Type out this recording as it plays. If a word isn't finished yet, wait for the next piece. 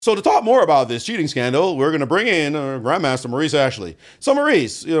So to talk more about this cheating scandal, we're going to bring in Grandmaster Maurice Ashley. So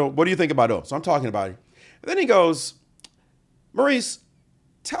Maurice, what do you think about it? So I'm talking about it. And then he goes, Maurice,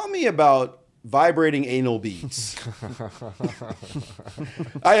 tell me about vibrating anal beads.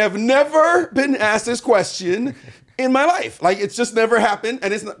 I have never been asked this question in my life. Like, it's just never happened.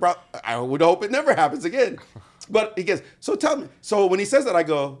 And it's not, I would hope it never happens again. But he goes, so tell me. So when he says that, I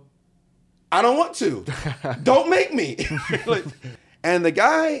go, I don't want to. Don't make me. And the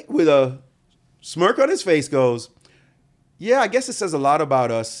guy with a smirk on his face goes, yeah, I guess it says a lot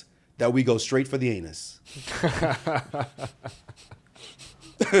about us that we go straight for the anus.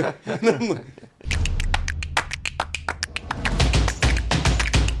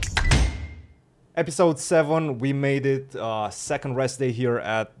 Episode 7, we made it. Second rest day here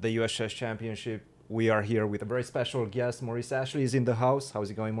at the US Chess Championship. We are here with a very special guest. Maurice Ashley is in the house.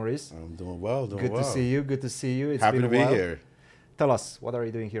 How's it going, Maurice? I'm doing well, Good to see you. Good to see you. It's Happy been to a be while. here. Tell us, what are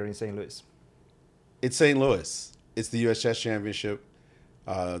you doing here in St. Louis? It's St. Louis. It's the US Chess Championship.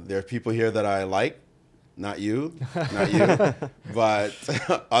 There are people here that I like. Not you, but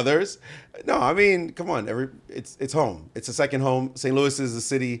others. No, I mean, come on. It's home. It's a second home. St. Louis is a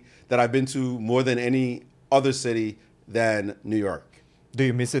city that I've been to more than any other city than New York. Do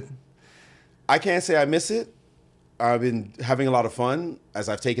you miss it? I can't say I miss it. I've been having a lot of fun as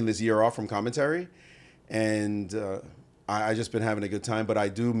I've taken this year off from commentary, and I just been having a good time. But I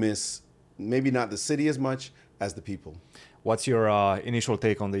do miss maybe not the city as much as the people. What's your initial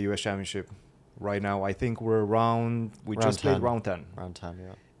take on the US Championship? Right now, I think we just played round 10. Round 10,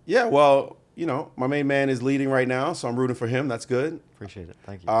 yeah. Yeah, well, my main man is leading right now, so I'm rooting for him. That's good. Appreciate it.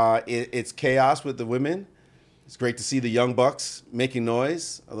 Thank you. It's chaos with the women. It's great to see the young bucks making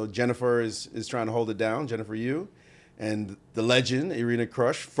noise, although Jennifer is trying to hold it down, Jennifer Yu. And the legend, Irina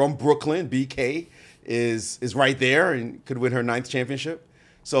Krush from Brooklyn, BK, is right there and could win her 9th championship.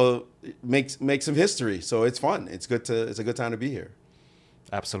 So make some history. So it's fun. It's a good time to be here.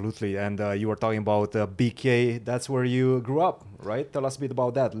 Absolutely. And you were talking about BK. That's where you grew up, right? Tell us a bit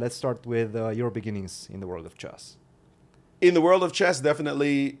about that. Let's start with your beginnings in the world of chess. In the world of chess,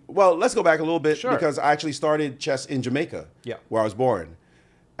 definitely. Well, let's go back a little bit Sure. because I actually started chess in Jamaica, where I was born.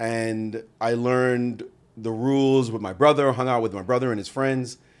 And I learned the rules with my brother, hung out with my brother and his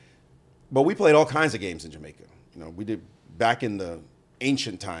friends. But we played all kinds of games in Jamaica. We did back in the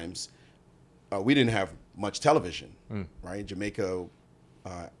ancient times. We didn't have much television, right? Jamaica,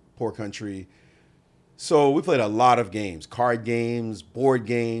 poor country. So we played a lot of games, card games, board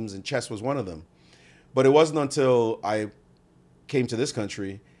games, and chess was one of them. But it wasn't until I came to this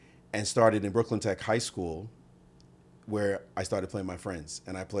country and started in Brooklyn Tech High School where I started playing my friends.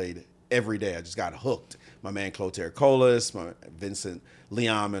 And I played every day. I just got hooked. My man Clotaire Colas, my Vincent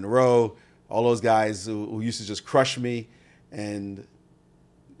Leon Monroe, all those guys who used to just crush me. And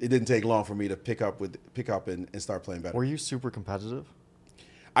it didn't take long for me to pick up and start playing better. Were you super competitive?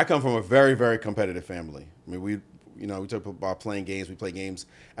 I come from a very, very competitive family. I mean, we talk about playing games. We play games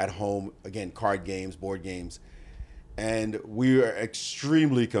at home, again, card games, board games. And we are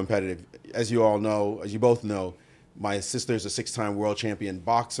extremely competitive. As you both know, my sister's a 6-time world champion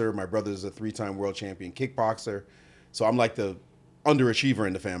boxer. My brother's a 3-time world champion kickboxer. So I'm like the underachiever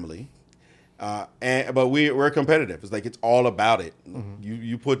in the family. But we're competitive. It's like, it's all about it. Mm-hmm.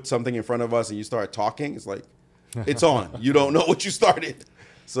 You put something in front of us and you start talking, it's like, it's on. You don't know what you started.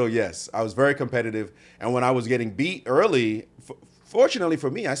 So yes, I was very competitive. And when I was getting beat early, fortunately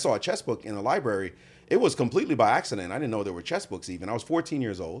for me, I saw a chess book in a library. It was completely by accident. I didn't know there were chess books even. I was 14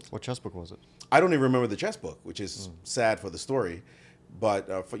 years old. What chess book was it? I don't even remember the chess book, which is sad for the story,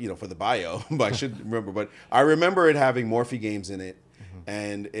 but for the bio. But I should remember. But I remember it having Morphe games in it,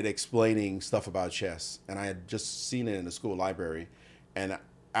 and it explaining stuff about chess. And I had just seen it in the school library. And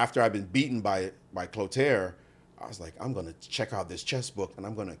after I'd been beaten by Clotaire, I was like, I'm going to check out this chess book and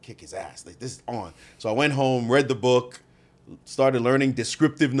I'm going to kick his ass. Like, this is on. So I went home, read the book, started learning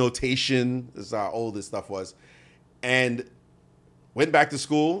descriptive notation. This is how old this stuff was. And went back to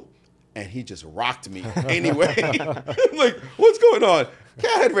school and he just rocked me anyway. I'm like, what's going on?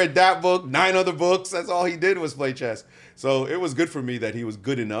 I had read that book, 9 other books. That's all he did was play chess. So it was good for me that he was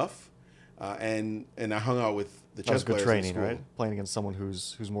good enough. And I hung out with the chess players. That was good training, in school. right? Playing against someone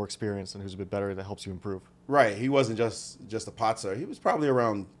who's more experienced and who's a bit better, that helps you improve. Right. He wasn't just a potser. He was probably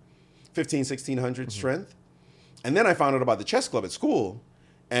around 1600 strength. And then I found out about the chess club at school,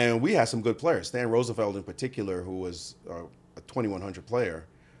 and we had some good players. Stan Roosevelt in particular, who was a 2100 player.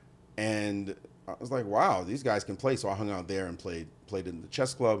 And I was like, wow, these guys can play. So I hung out there and played in the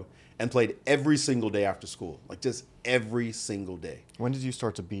chess club and played every single day after school, like just every single day. When did you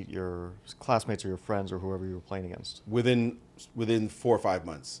start to beat your classmates or your friends or whoever you were playing against? Within within 4 or 5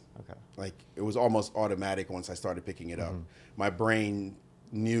 months. Okay. Like it was almost automatic once I started picking it up. My brain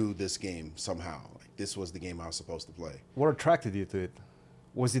knew this game somehow. Like this was the game I was supposed to play. What attracted you to it?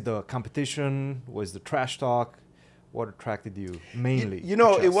 Was it the competition? Was the trash talk? What attracted you mainly? You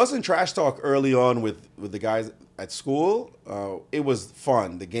know, it wasn't trash talk early on with the guys at school. It was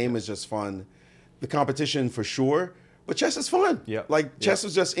fun. The game is just fun. The competition for sure. But chess is fun. Yeah. Like chess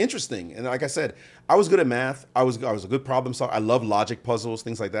was just interesting. And like I said, I was good at math. I was a good problem solver. I love logic puzzles,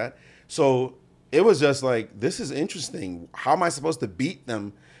 things like that. So it was just like, this is interesting. How am I supposed to beat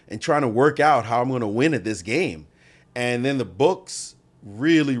them and trying to work out how I'm going to win at this game? And then the books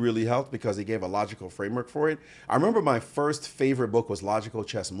really, really helped because it gave a logical framework for it. I remember my first favorite book was Logical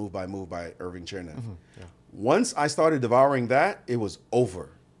Chess Move by Move by Irving Chernev. Yeah. Once I started devouring that, it was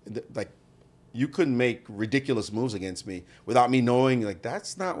over. Like, you couldn't make ridiculous moves against me without me knowing, like,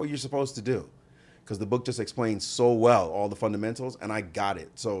 that's not what you're supposed to do. Because the book just explains so well all the fundamentals, and I got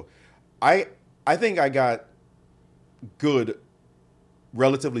it. So I think I got good,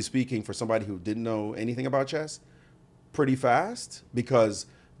 relatively speaking, for somebody who didn't know anything about chess, pretty fast because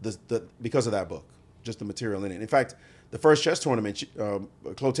because of that book, just the material in it. In fact, the first chess tournament,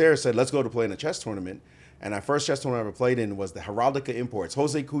 Clotaire said, let's go to play in a chess tournament. And our first chess tournament I ever played in was the Heraldica Imports,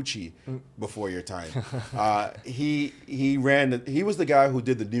 Jose Cucci, before your time. He was the guy who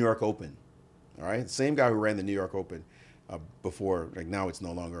did the New York Open, all right? Same guy who ran the New York Open before, like now it's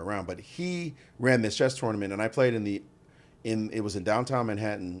no longer around, but he ran this chess tournament and I played it was in downtown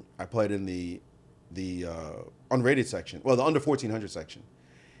Manhattan. I played in the unrated section, well, the under 1400 section.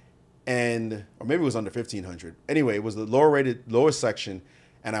 Or maybe it was under 1500. Anyway, it was the lower section.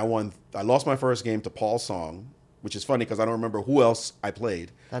 And I lost my first game to Paul Song, which is funny because I don't remember who else I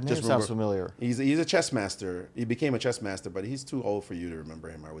played. That name sounds familiar. He's a chess master. He became a chess master, but he's too old for you to remember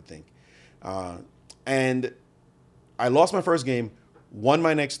him, I would think. And I lost my first game, won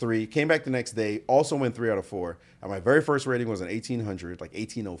my next 3, came back the next day, also went 3 out of 4. And my very first rating was an 1800, like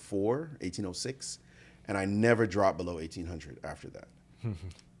 1804, 1806. And I never dropped below 1800 after that.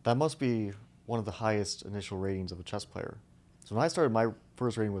 That must be one of the highest initial ratings of a chess player. So when I started, my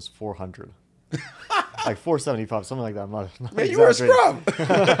first rating was 400. Like 475, something like that. I'm not Man, you were a scrub.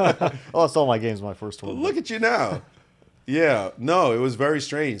 I lost all my games in my first tournament. Look at you now. Yeah, no, it was very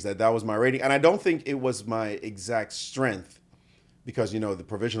strange that was my rating. And I don't think it was my exact strength because, the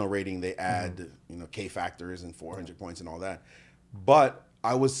provisional rating, they add, K factors and 400 points and all that. But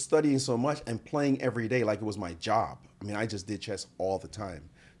I was studying so much and playing every day like it was my job. I mean, I just did chess all the time.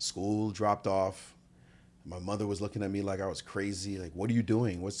 School dropped off. My mother was looking at me like I was crazy. Like, what are you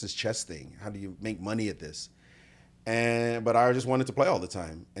doing? What's this chess thing? How do you make money at this? But I just wanted to play all the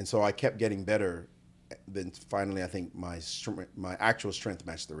time. And so I kept getting better. Then finally, I think my actual strength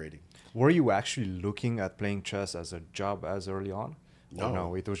matched the rating. Were you actually looking at playing chess as a job as early on? No. Or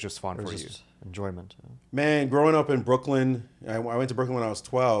no, it was just fun for you. Enjoyment. Man, growing up in Brooklyn, I went to Brooklyn when I was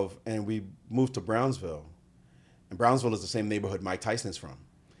 12, and we moved to Brownsville. And Brownsville is the same neighborhood Mike Tyson's from.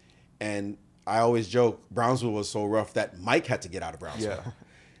 And I always joke, Brownsville was so rough that Mike had to get out of Brownsville.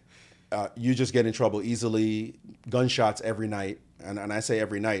 Yeah. You just get in trouble easily, gunshots every night. And I say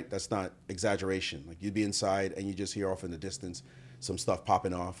every night, that's not exaggeration. Like you'd be inside and you just hear off in the distance some stuff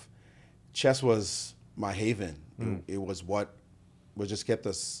popping off. Chess was my haven. It was what just kept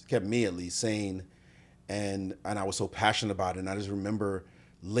me at least sane. And I was so passionate about it. And I just remember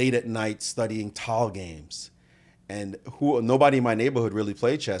late at night studying Tal games. And nobody in my neighborhood really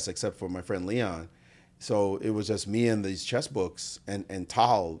played chess except for my friend Leon. So it was just me and these chess books and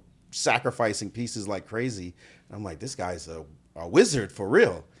Tal sacrificing pieces like crazy. And I'm like, this guy's a wizard for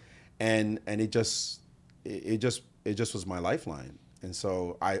real. And it just was my lifeline. And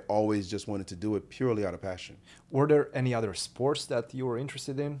so I always just wanted to do it purely out of passion. Were there any other sports that you were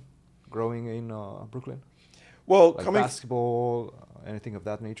interested in growing in Brooklyn? Well, like basketball, anything of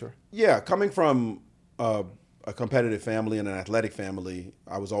that nature? Yeah, coming from a competitive family and an athletic family,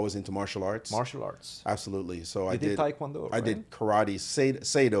 I was always into martial arts. Martial arts. Absolutely. So I did Taekwondo, right? I did karate.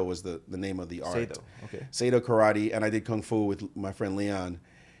 Seido was the name of the art. Seido, okay. Seido karate, and I did kung fu with my friend Leon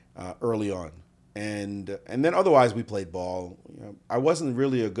early on. And then otherwise we played ball. I wasn't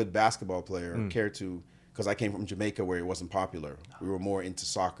really a good basketball player, cared to, because I came from Jamaica where it wasn't popular. We were more into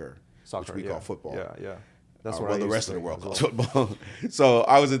soccer, which we call football. Yeah. That's what the rest of the world calls football. So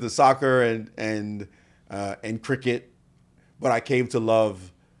I was into soccer and cricket, but I came to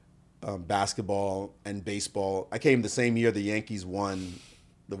love basketball and baseball. I came the same year the Yankees won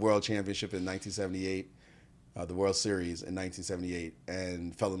the World Championship in 1978, the World Series in 1978,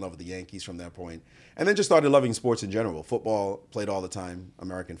 and fell in love with the Yankees from that point. And then just started loving sports in general. Football, played all the time,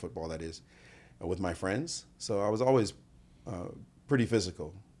 American football that is, with my friends. So I was always pretty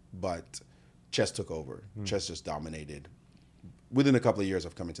physical, but chess took over. Chess just dominated. Within a couple of years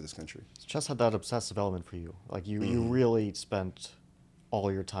of coming to this country. Chess had that obsessive element for you. Like you really spent all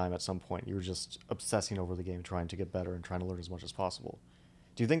your time at some point. You were just obsessing over the game, trying to get better and trying to learn as much as possible.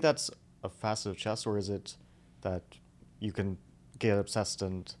 Do you think that's a facet of chess, or is it that you can get obsessed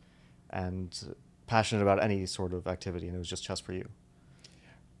and passionate about any sort of activity, and it was just chess for you?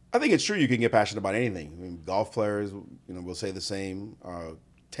 I think it's true you can get passionate about anything. I mean, golf players, will say the same.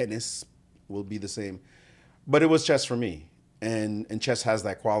 Tennis will be the same. But it was chess for me. And chess has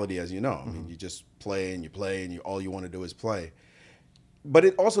that quality, as you know. I mean, you just play and all you want to do is play. But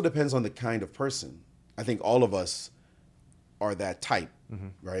it also depends on the kind of person. I think all of us are that type,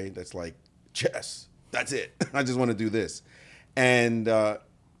 right? That's like, chess, that's it. I just want to do this. And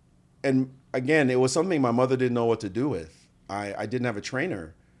again, it was something my mother didn't know what to do with. I didn't have a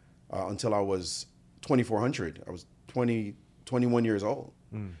trainer until I was 2,400. I was 21 years old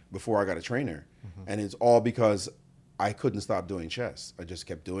before I got a trainer. And it's all because I couldn't stop doing chess. I just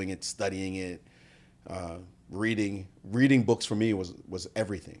kept doing it, studying it, reading. Reading books for me was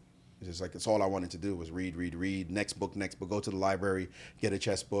everything. It's just like, it's all I wanted to do was read. Next book. Go to the library, get a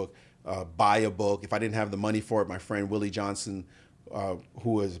chess book, buy a book. If I didn't have the money for it, my friend Willie Johnson, who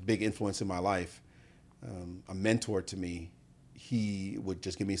was a big influence in my life, a mentor to me, he would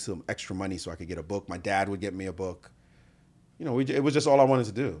just give me some extra money so I could get a book. My dad would get me a book. It was just all I wanted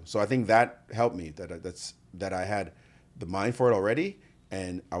to do. So I think that helped me, that I had the mind for it already,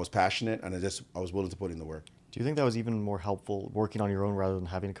 and I was passionate, and I was willing to put in the work. Do you think that was even more helpful working on your own rather than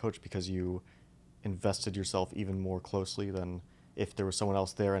having a coach, because you invested yourself even more closely than if there was someone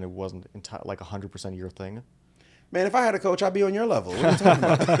else there and it wasn't like 100% your thing? Man, if I had a coach, I'd be on your level. What are you talking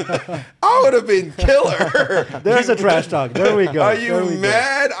about? I would have been killer. There's a trash talk. There we go. Are you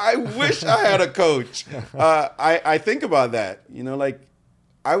mad? I wish I had a coach. I think about that. Like,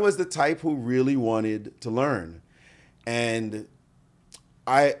 I was the type who really wanted to learn. And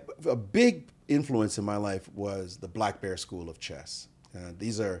a big influence in my life was the Black Bear School of Chess.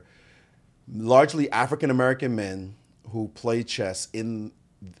 These are largely African-American men who play chess in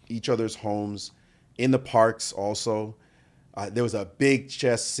each other's homes, in the parks also. There was a big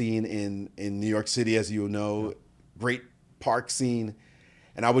chess scene in New York City, as you know, great park scene.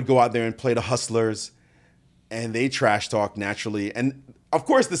 And I would go out there and play the hustlers, and they trash talk naturally. And of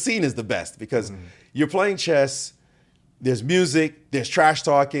course, the scene is the best because you're playing chess, there's music, there's trash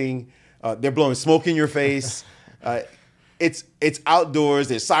talking, they're blowing smoke in your face. It's outdoors,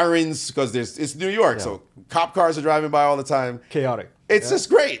 there's sirens because it's New York, so cop cars are driving by all the time. Chaotic. It's just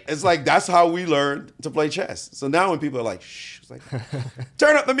great. It's like, that's how we learned to play chess. So now when people are like, shh, it's like,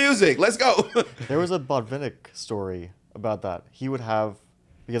 turn up the music, let's go. There was a Botvinnik story about that. He would have,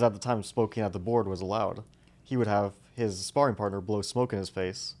 because at the time smoking at the board was allowed, he would have his sparring partner blow smoke in his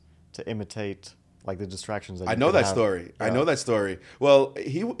face to imitate like the distractions that I know that story. Yeah. I know that story. Well,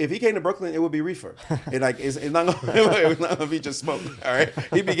 if he came to Brooklyn, it would be reefer. It's not gonna be just smoke. All right,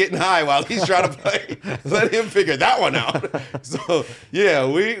 he'd be getting high while he's trying to play. Let him figure that one out. So yeah,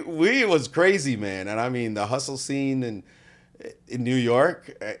 we was crazy, man. And I mean, the hustle scene in New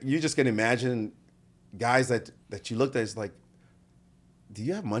York, you just can imagine guys that you looked at. It's like, do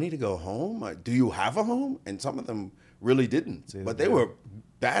you have money to go home? Do you have a home? And some of them really didn't, but they were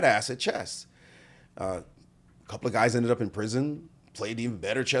badass at chess. A couple of guys ended up in prison, played even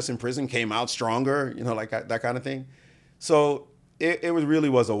better chess in prison, came out stronger, like that kind of thing. So it really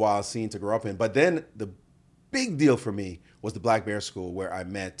was a wild scene to grow up in. But then the big deal for me was the Black Bear School, where I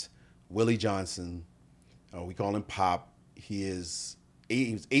met Willie Johnson. We call him Pop. He was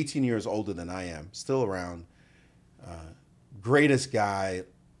 18 years older than I am, still around. Greatest guy.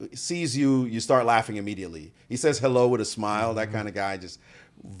 Sees you start laughing immediately. He says hello with a smile, that kind of guy, just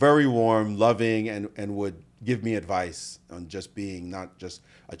very warm, loving, and would give me advice on just being not just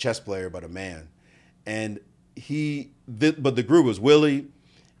a chess player, but a man. And but the group was Willie,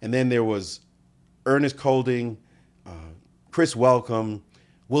 and then there was Ernest Colding, Chris Welcome,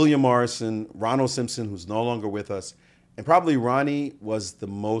 William Morrison, Ronald Simpson, who's no longer with us. And probably Ronnie was the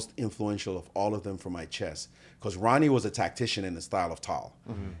most influential of all of them for my chess, because Ronnie was a tactician in the style of Tal.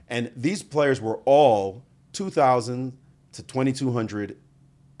 And these players were all 2,000 to 2,200,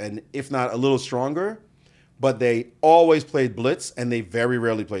 and if not a little stronger, but they always played blitz, and they very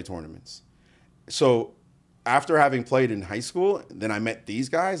rarely played tournaments. So after having played in high school, then I met these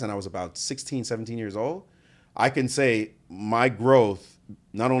guys, and I was about 16, 17 years old. I can say my growth,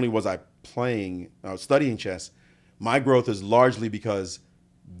 not only was I studying chess, my growth is largely because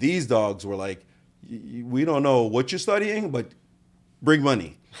these dogs were like, we don't know what you're studying, but bring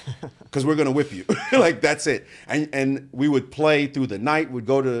money. because we're going to whip you. Like, that's it. And we would play through the night. We'd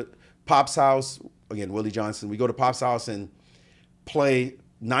go to Pop's house. Again, Willie Johnson. We go to Pop's house and play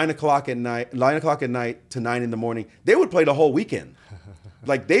 9 o'clock at night to 9 in the morning. They would play the whole weekend.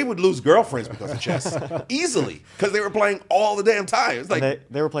 Like, they would lose girlfriends because of chess easily, because they were playing all the damn time. It's like,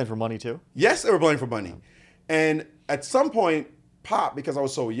 they were playing for money too? Yes, they were playing for money. And at some point, Pop, because I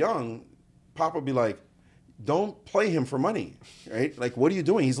was so young, Pop would be like, don't play him for money, right? Like, what are you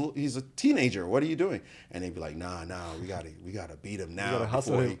doing? He's a teenager. What are you doing? And they'd be like, nah, we gotta beat him now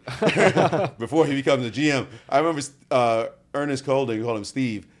before he becomes a GM. I remember Ernest Colder, you call him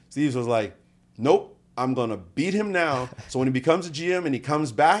Steve. Steve was like, nope, I'm gonna beat him now. So when he becomes a GM and he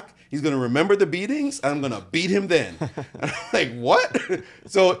comes back, he's gonna remember the beatings, and I'm gonna beat him then. And I'm like, what?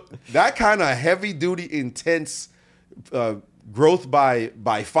 So that kind of heavy duty, intense growth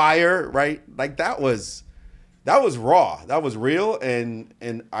by fire, right? Like, that was raw. That was real, and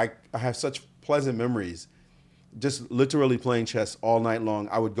I have such pleasant memories. Just literally playing chess all night long.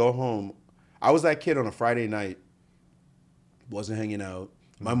 I would go home. I was that kid on a Friday night, wasn't hanging out.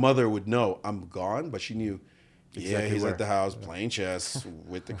 My mother would know I'm gone, but she knew, he's at the house playing chess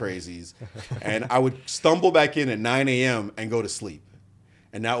with the crazies. And I would stumble back in at 9 a.m. and go to sleep.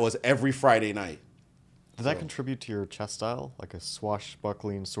 And that was every Friday night. Did that contribute to your chess style? Like a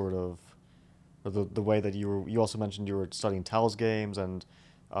swashbuckling sort of, or the way that you also mentioned you were studying Tal's games, and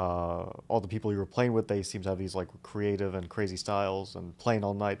all the people you were playing with, they seem to have these like creative and crazy styles and playing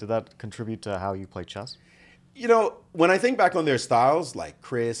all night. Did that contribute to how you play chess? You know, when I think back on their styles, like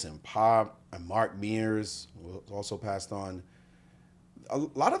Chris and Pop and Mark Mears, who also passed on, a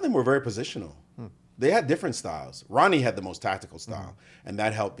lot of them were very positional. They had different styles. Ronnie had the most tactical style, and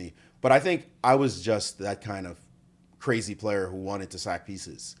that helped me. But I think I was just that kind of crazy player who wanted to sack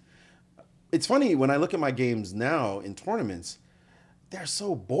pieces. It's funny, when I look at my games now in tournaments, they're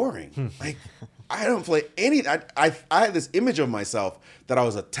so boring. Like, I don't play any. I had this image of myself that I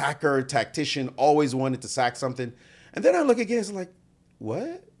was a tactician, always wanted to sack something. And then I look at games and I'm like,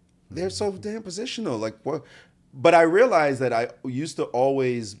 what? They're so damn positional. Like, what? But I realized that I used to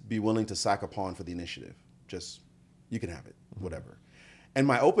always be willing to sack a pawn for the initiative. Just, you can have it, whatever. And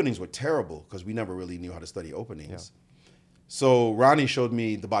my openings were terrible because we never really knew how to study openings. Yeah. So Ronnie showed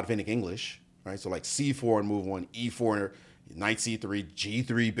me the Botvinnik English, right? So like C4 and move 1, E4, knight C3,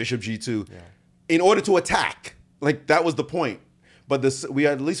 G3, bishop G2, in order to attack. Like, that was the point. But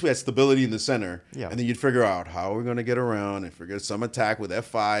at least we had stability in the center, and then you'd figure out how we're going to get around and figure some attack with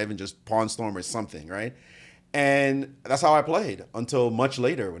F5 and just pawn storm or something, right? And that's how I played until much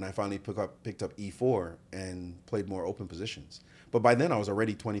later when I finally picked up E4 and played more open positions. But by then I was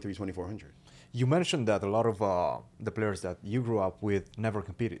already 23, 2400. You mentioned that a lot of the players that you grew up with never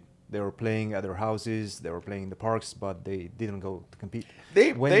competed. They were playing at their houses, they were playing in the parks, but they didn't go to compete.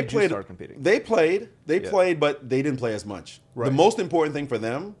 When did you start competing? They played, but they didn't play as much. Right. The most important thing for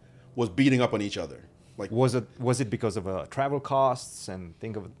them was beating up on each other. Like, was it because of travel costs and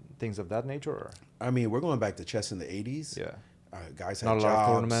things of that nature? Or? I mean, we're going back to chess in the 80s. Yeah. Guys had not jobs. A lot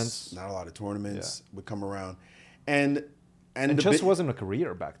of tournaments. Not a lot of tournaments would come around. And chess wasn't a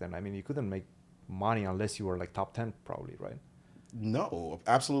career back then. I mean, you couldn't make money unless you were like top 10 probably, right? No,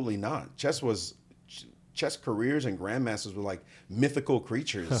 absolutely not. Chess careers and grandmasters were like mythical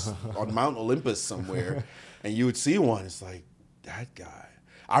creatures on Mount Olympus somewhere. And you would see one, it's like, that guy.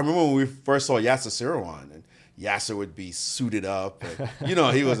 I remember when we first saw Yasser Seirawan, and Yasser would be suited up. And, you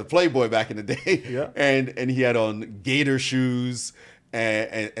know, he was a playboy back in the day. Yeah. And he had on gator shoes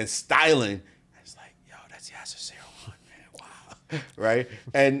and styling. It's like, yo, that's Yasser Seirawan, man. Wow. Right?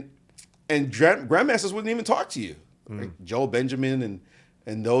 And grandmasters wouldn't even talk to you. Like Joel Benjamin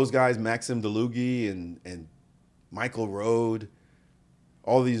and those guys, Maxim DeLugi and Michael Rode,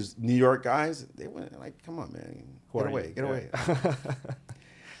 all these New York guys, they went like, come on, man, get away.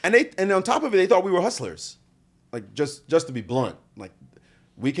 And on top of it, they thought we were hustlers. Like, just to be blunt, like,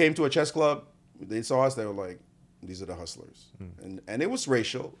 we came to a chess club, they saw us, they were like, these are the hustlers. And it was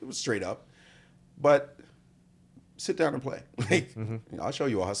racial, it was straight up, but sit down and play. Like, I'll show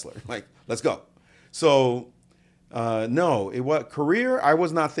you a hustler. Like, let's go. So, no, career, I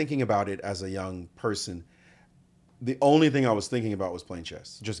was not thinking about it as a young person. The only thing I was thinking about was playing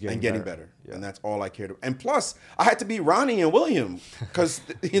chess. Just getting better. Yeah. And that's all I cared about. And plus, I had to beat Ronnie and William because,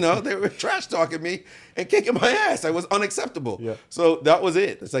 you know, they were trash talking me and kicking my ass. I was unacceptable. Yeah. So that was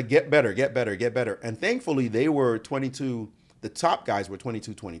it. It's like, get better, get better, get better. And thankfully, they were 22, the top guys were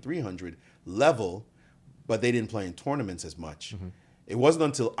 22, 2300 level, but they didn't play in tournaments as much. It wasn't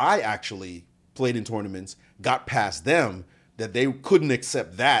until I actually played in tournaments, got past them, that they couldn't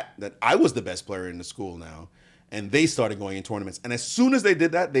accept that I was the best player in the school now. and they started going in tournaments. And as soon as they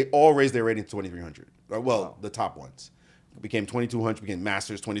did that, they all raised their rating to 2,300. Well, the top ones became 2,200, became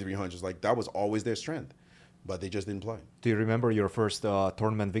masters, 2,300s. Like that was always their strength, but they just didn't play. Do you remember your first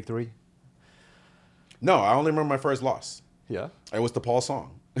tournament victory? No, I only remember my first loss. Yeah, it was to Paul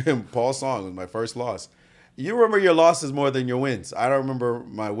Song. Paul Song was my first loss. You remember your losses more than your wins. I don't remember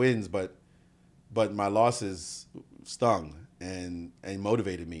my wins, but my losses stung and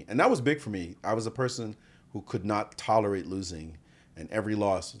motivated me, and that was big for me. I was a person who could not tolerate losing, and every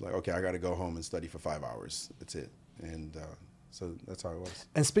loss was like, okay, I got to go home and study for 5 hours. That's it, and so that's how it was.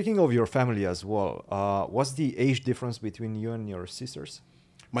 And speaking of your family as well, what's the age difference between you and your sisters?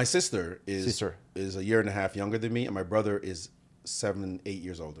 My sister is a year and a half younger than me, and my brother is 7-8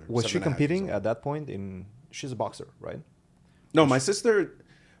 years older. Was she competing at that point? She's a boxer, right? No, my sister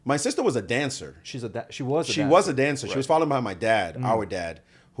was a dancer. She was a dancer. Right. She was followed by my dad, our dad,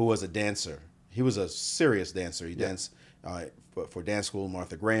 who was a dancer. He was a serious dancer. He danced for dance school,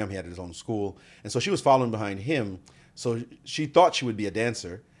 Martha Graham. He had his own school. And so she was following behind him. So she thought she would be a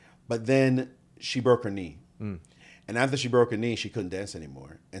dancer, but then she broke her knee. And after she broke her knee, she couldn't dance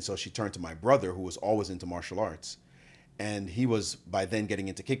anymore. And so she turned to my brother, who was always into martial arts. And he was by then getting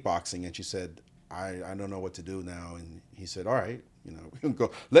into kickboxing. And she said, I don't know what to do now. And he said, all right,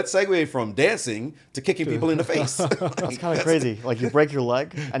 go. Let's segue from dancing to kicking people in the face. That's kind of crazy. Like you break your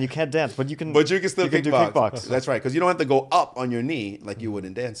leg and you can't dance, but you can. But you can still kickbox. That's right, because you don't have to go up on your knee like you would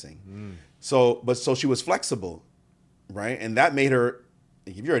in dancing. So she was flexible, right? And that made her.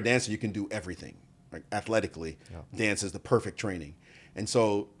 If you're a dancer, you can do everything. Like athletically, dance is the perfect training. And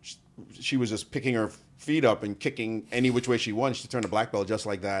so she was just picking her feet up and kicking any which way she wanted. She turned a black belt just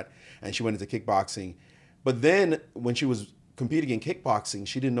like that, and she went into kickboxing. But then when she was competing in kickboxing,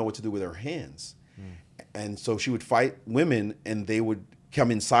 she didn't know what to do with her hands. And so she would fight women, and they would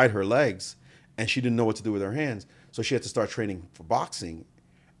come inside her legs, and she didn't know what to do with her hands. So she had to start training for boxing.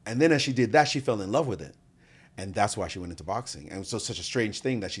 And then as she did that, she fell in love with it. And that's why she went into boxing. And it was such a strange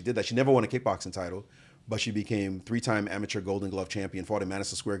thing that she did that. She never won a kickboxing title, but she became 3-time amateur Golden Glove champion, fought in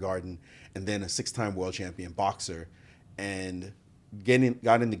Madison Square Garden, and then a 6-time world champion boxer, and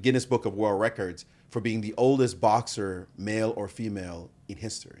got in the Guinness Book of World Records for being the oldest boxer, male or female, in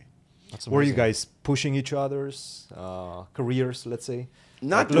history. Were you guys pushing each other's careers, let's say?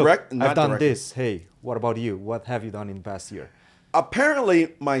 Not like, direct. I've done this. Hey, what about you? What have you done in the past year?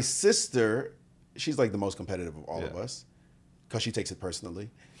 Apparently, my sister... She's like the most competitive of all of us because she takes it personally.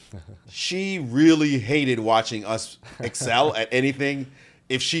 She really hated watching us excel at anything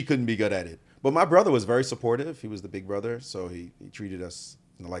if she couldn't be good at it. But my brother was very supportive. He was the big brother, so he treated us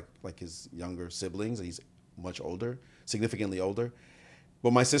like his younger siblings. He's much older, significantly older.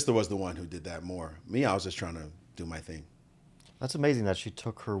 But my sister was the one who did that more. Me, I was just trying to do my thing. That's amazing that she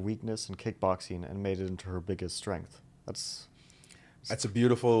took her weakness in kickboxing and made it into her biggest strength. That's a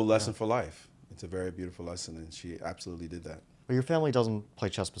beautiful lesson for life. It's a very beautiful lesson, and she absolutely did that. But your family doesn't play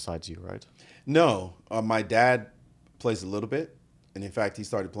chess besides you, right? No. My dad plays a little bit, and in fact, he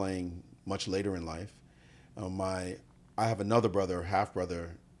started playing much later in life. I have another brother,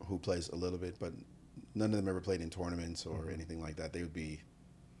 half-brother, who plays a little bit, but none of them ever played in tournaments or anything like that. They would be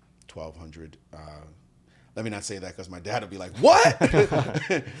 1,200. Let me not say that because my dad would be like, what?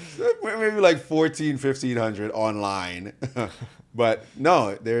 Maybe like 1,400, 1,500 online. But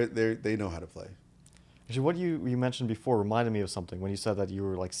no, they know how to play. Actually, what you mentioned before reminded me of something when you said that you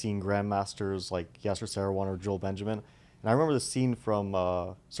were like seeing Grandmasters like Yasser Seirawan or Joel Benjamin. And I remember the scene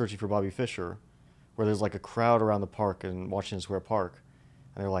from Searching for Bobby Fischer where there's like a crowd around the park in Washington Square Park.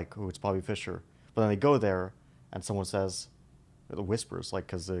 And they're like, oh, it's Bobby Fischer. But then they go there and someone says, the whispers, like,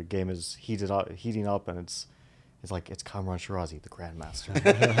 because the game is heating up, and it's like, it's Kamran Shirazi, the Grandmaster.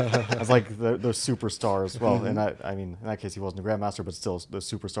 It's like the superstars. Well, in that case, he wasn't a Grandmaster, but still the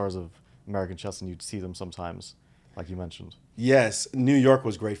superstars of American chess, and you'd see them sometimes, like you mentioned. Yes, New York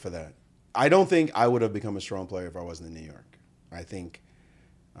was great for that. I don't think I would have become a strong player if I wasn't in New York. I think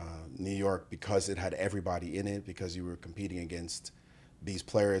New York, because it had everybody in it, because you were competing against these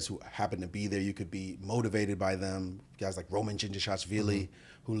players who happened to be there, you could be motivated by them. Guys like Roman Djindashashvili,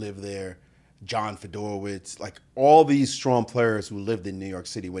 who lived there, John Fedorowicz, like all these strong players who lived in New York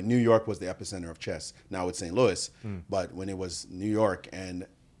City when New York was the epicenter of chess. Now it's St. Louis, but when it was New York, and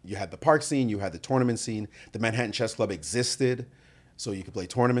you had the park scene, you had the tournament scene, the Manhattan Chess Club existed, so you could play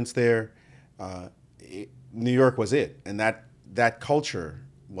tournaments there. New York was it, and that culture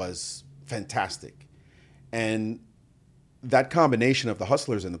was fantastic. And that combination of the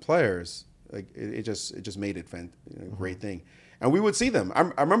hustlers and the players, like it just made it a great thing. And we would see them.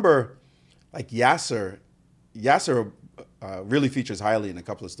 I remember, like Yasser really features highly in a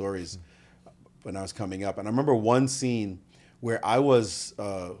couple of stories. when I was coming up. And I remember one scene where I was,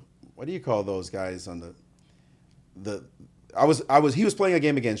 what do you call those guys on he was playing a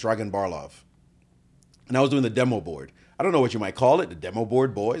game against Dragan Barlov. And I was doing the demo board. I don't know what you might call it, the demo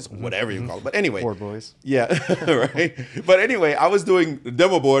board boys, whatever you call it. But anyway. Board boys. Yeah, right. But anyway, I was doing the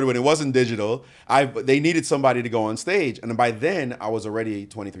demo board when it wasn't digital. They needed somebody to go on stage. And by then, I was already a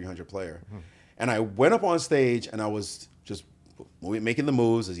 2,300 player. And I went up on stage and I was just making the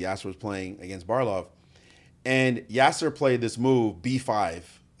moves as Yasser was playing against Barlov. And Yasser played this move, B5,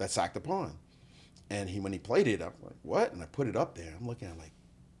 that sacked the pawn. And when he played it, I'm like, what? And I put it up there. I'm looking at it like,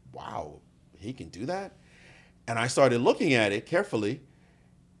 wow, he can do that? And I started looking at it carefully.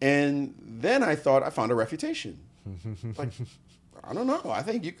 And then I thought I found a refutation. Like, I don't know. I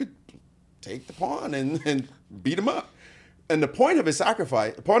think you could take the pawn and beat him up. And the point of his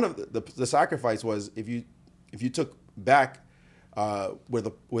sacrifice, the sacrifice was if you took back with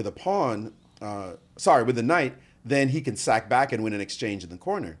a pawn, with the knight, then he can sack back and win an exchange in the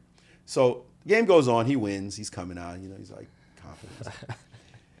corner. So game goes on, he wins, he's coming out, he's like confident.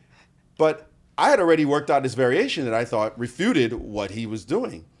 But I had already worked out this variation that I thought refuted what he was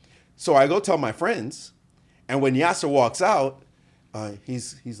doing. So I go tell my friends, and when Yasser walks out,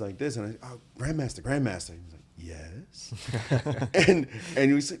 he's like this, and I, Grandmaster. He's like, yes.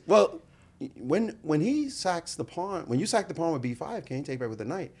 and we say, well, when he sacks the pawn, when you sack the pawn with B5, can you take back with the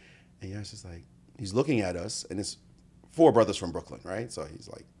knight? And Yasser's like, he's looking at us, and it's 4 brothers from Brooklyn, right? So he's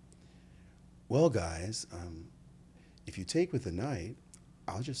like, well, guys, if you take with the knight,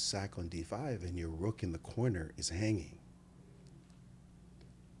 I'll just sack on D5 and your rook in the corner is hanging.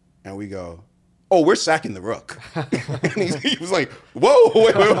 And we go, oh, we're sacking the rook. And he was like, whoa,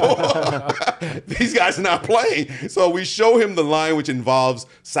 wait. These guys are not playing. So we show him the line which involves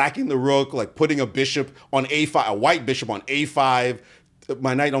sacking the rook, like putting a bishop on A5, a white bishop on A5.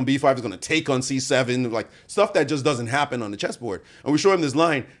 My knight on B5 is going to take on C7, like stuff that just doesn't happen on the chessboard. And we show him this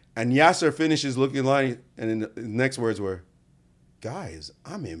line, and Yasser finishes looking at the line, and then the next words were, guys,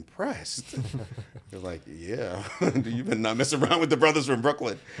 I'm impressed. They're like, yeah, you've been not messing around with the brothers from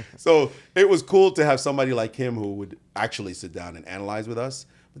Brooklyn. So it was cool to have somebody like him who would actually sit down and analyze with us.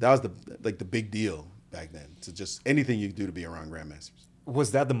 But that was the big deal back then. To just anything you do to be around grandmasters.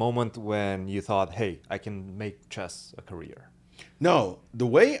 Was that the moment when you thought, hey, I can make chess a career? No, the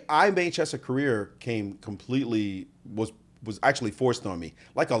way I made chess a career came completely, was actually forced on me.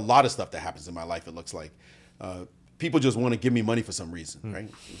 Like a lot of stuff that happens in my life, it looks like. People just want to give me money for some reason, right?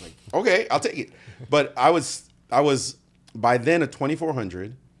 It's like, okay, I'll take it. But I was by then a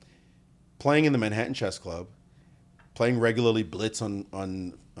 2,400, playing in the Manhattan Chess Club, playing regularly blitz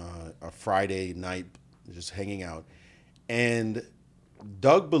on a Friday night, just hanging out. And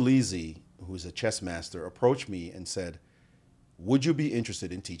Doug Belize, who's a chess master, approached me and said, would you be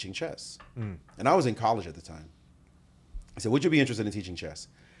interested in teaching chess? And I was in college at the time. I said, would you be interested in teaching chess?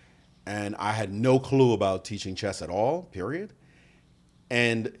 And I had no clue about teaching chess at all, period.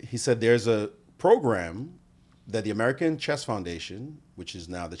 And he said, there's a program that the American Chess Foundation, which is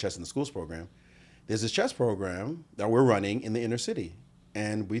now the Chess in the Schools program, there's this chess program that we're running in the inner city.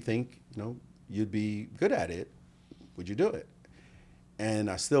 And we think, you'd be good at it. Would you do it? And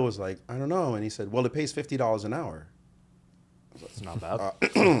I still was like, I don't know. And he said, well, it pays $50 an hour. That's not bad.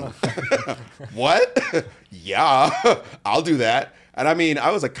 What? Yeah, I'll do that. And I mean,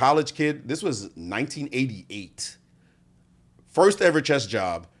 I was a college kid. This was 1988. First ever chess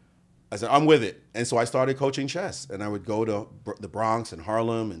job. I said, I'm with it. And so I started coaching chess. And I would go to the Bronx and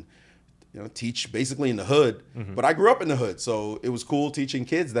Harlem and teach basically in the hood. But I grew up in the hood. So it was cool teaching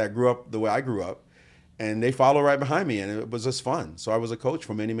kids that grew up the way I grew up. And they follow right behind me. And it was just fun. So I was a coach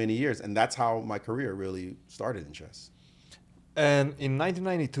for many, many years. And that's how my career really started in chess. And in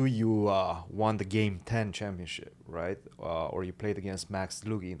 1992, you won the Game 10 championship, right? Or you played against Max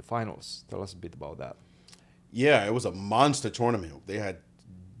Dlugi in the finals. Tell us a bit about that. Yeah, it was a monster tournament. They had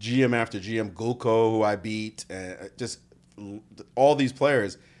GM after GM, Gulko, who I beat, and just all these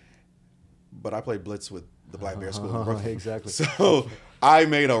players. But I played Blitz with the Black Bear School in Brooklyn. Exactly. So I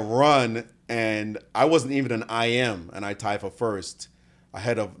made a run, and I wasn't even an IM, and I tied for first,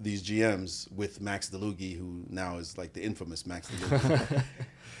 ahead of these GMs with Max Dlugi, who now is like the infamous Max Dlugi.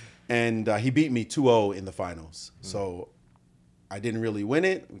 And he beat me 2-0 in the finals. So I didn't really win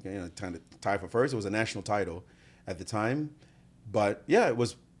it. We kind of tied for first. It was a national title at the time. But yeah, it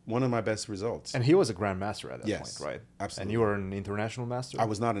was one of my best results. And he was a grandmaster at that Yes, point, right? absolutely. And you were an international master? I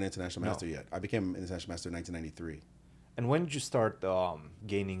was not an international master yet. I became an international master in 1993. And when did you start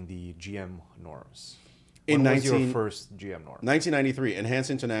gaining the GM norms? When was your first GM norm? 1993,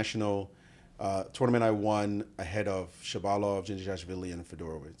 Enhanced International Tournament I won ahead of Shabalov, Ginjashvili, and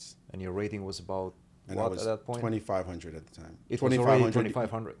Fedorowicz. And your rating was about And what I was at that point? 2,500 at the time. It was already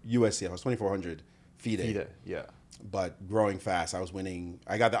 2,500. USC. I was 2,400 FIDE. Yeah. But growing fast. I was winning.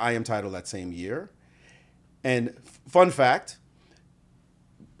 I got the IM title that same year. And fun fact,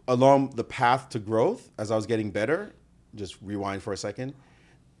 along the path to growth, as I was getting better, just rewind for a second,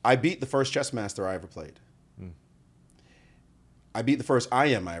 I beat the first chess master I ever played. I beat the first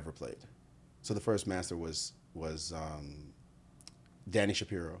IM I ever played. So the first master was Danny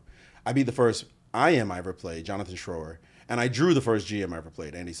Shapiro. I beat the first IM I ever played, Jonathan Schroer. And I drew the first GM I ever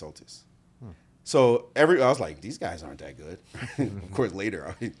played, Andy Soltis. So I was like, these guys aren't that good. Of course,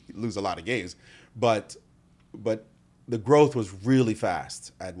 later I lose a lot of games. But the growth was really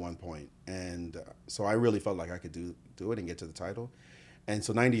fast at one point. And so I really felt like I could do it and get to the title. And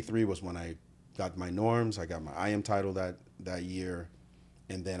so 93 was when I got my norms. I got my IM title that year.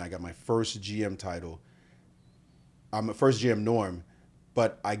 And then I got my first GM title. My first GM norm.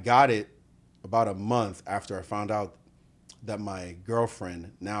 But I got it about a month after I found out that my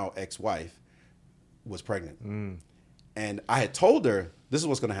girlfriend, now ex-wife, was pregnant. And I had told her, this is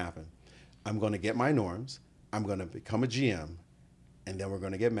what's going to happen. I'm going to get my norms. I'm going to become a GM. And then we're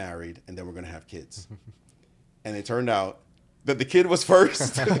going to get married. And then we're going to have kids. And it turned out that the kid was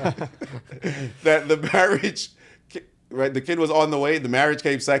first. That the marriage, right? The kid was on the way. The marriage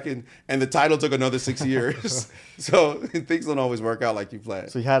came second. And the title took another 6 years. So things don't always work out like you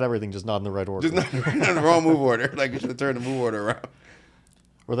planned. So you had everything, just not in the right order. Just not in the wrong move order. Like you should have turned the move order around.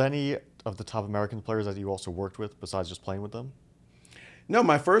 Were there any of the top American players that you also worked with besides just playing with them? No,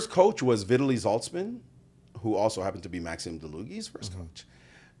 my first coach was Vitaly Zaltzman, who also happened to be Maxim Delugi's first coach,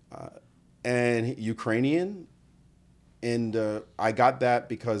 and Ukrainian. And I got that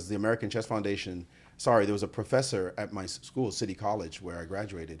because the American Chess Foundation, there was a professor at my school, City College, where I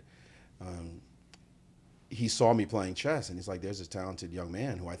graduated. He saw me playing chess, and he's like, there's this talented young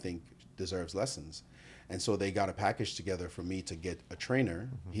man who I think deserves lessons. And so they got a package together for me to get a trainer.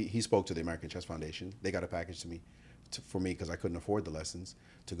 He spoke to the American Chess Foundation. They got a package for me because I couldn't afford the lessons,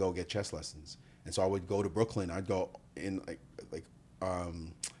 to go get chess lessons. And so I would go to Brooklyn. I'd go in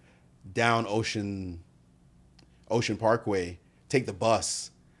down Ocean Parkway, take the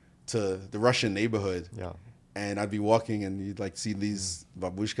bus to the Russian neighborhood. Yeah. And I'd be walking, and you'd like see these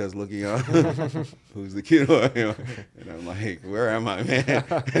babushkas looking up. Who's the kid? And I'm like, where am I, man?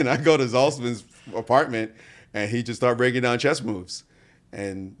 And I go to Zaltzman's apartment, and he just started breaking down chess moves,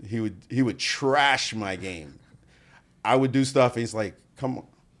 and he would trash my game. I would do stuff, and he's like, come on.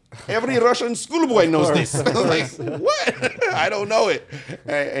 Every Russian schoolboy knows this. I was like, what? I don't know it.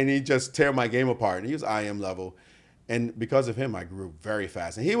 And he just tear my game apart. And he was IM level. And because of him, I grew very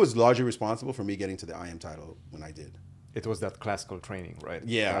fast. And he was largely responsible for me getting to the IM title when I did. It was that classical training, right?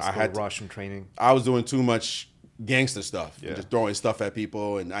 Yeah. Classical I had Russian training. I was doing too much gangster stuff. Yeah. Just throwing stuff at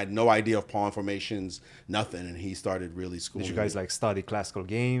people. And I had no idea of pawn formations, nothing. And he started really schooling me. Did you guys like study classical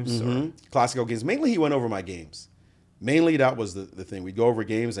games? Or? Classical games. Mainly he went over my games. Mainly that was the thing. We'd go over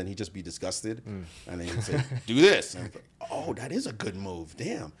games and he'd just be disgusted. And then he'd say, do this. And I'd be like, oh, that is a good move.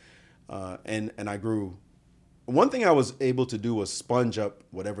 Damn. And I grew. One thing I was able to do was sponge up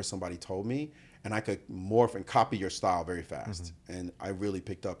whatever somebody told me, and I could morph and copy your style very fast. And I really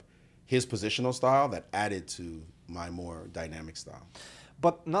picked up his positional style that added to my more dynamic style.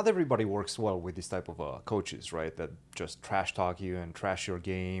 But not everybody works well with this type of coaches, right? That just trash talk you and trash your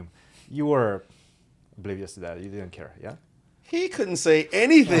game. You were oblivious to that. You didn't care, yeah? He couldn't say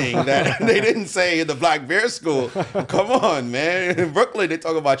anything that they didn't say in the Black Bear School. Come on, man. In Brooklyn, they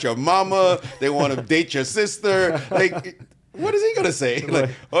talk about your mama. They want to date your sister. Like, what is he going to say?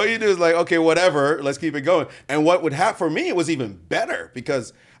 Like, all you do is like, okay, whatever. Let's keep it going. And what would happen for me, it was even better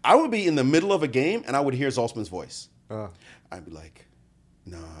because I would be in the middle of a game and I would hear Zaltzman's voice. I'd be like,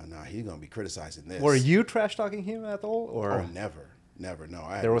 nah, he's going to be criticizing this. Were you trash talking him at all? Or? Oh, never. No,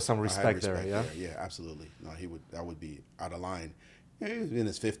 there was some respect there, yeah? Yeah, absolutely. No, that would be out of line. He was in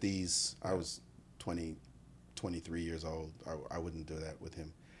his 50s. I was 23 years old. I wouldn't do that with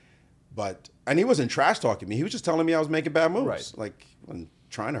him. And he wasn't trash talking me. He was just telling me I was making bad moves. Right. Like, he wasn't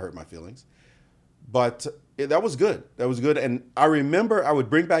trying to hurt my feelings. But that was good. That was good. And I remember I would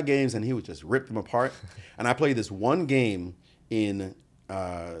bring back games and he would just rip them apart. And I played this one game in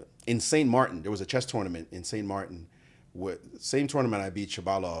St. Martin. There was a chess tournament in St. Martin. Same tournament I beat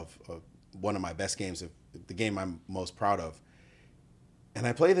Shabalov, one of my best games, the game I'm most proud of. And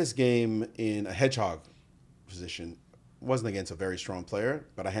I played this game in a hedgehog position. It wasn't against a very strong player,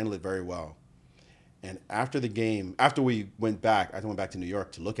 but I handled it very well. And after the game, after we went back, I went back to New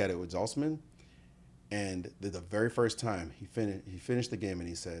York to look at it with Zaltzman. And the very first time he finished the game and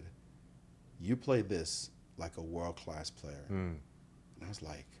he said, you play this like a world-class player. And I was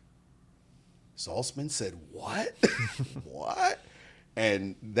like, Salzman said, what? What?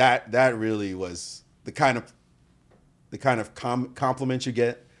 And that really was the kind of compliment you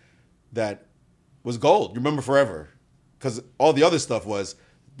get that was gold. You remember forever. Because all the other stuff was,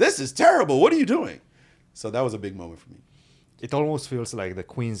 this is terrible. What are you doing? So that was a big moment for me. It almost feels like the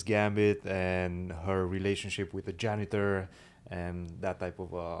Queen's Gambit and her relationship with the janitor and that type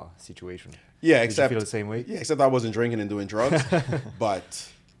of situation. Yeah, Did you feel the same way? Yeah, except I wasn't drinking and doing drugs.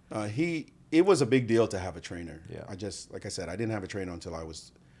 But it was a big deal to have a trainer. Yeah. Like I said, I didn't have a trainer until I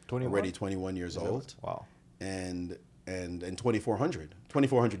was 21? already 21 years old. Wow. And 2400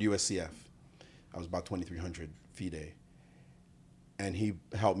 USCF. I was about 2,300 FIDE. And he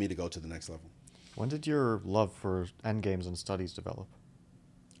helped me to go to the next level. When did your love for endgames and studies develop?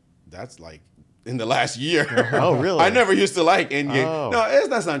 That's like in the last year. Oh, really? I never used to like endgame. Oh. No,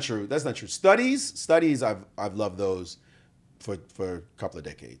 that's not true. That's not true. Studies, I've loved those for a couple of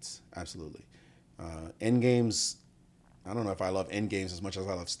decades. Absolutely. Endgames, I don't know if I love endgames as much as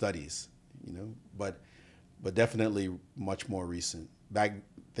I love studies, but definitely much more recent. Back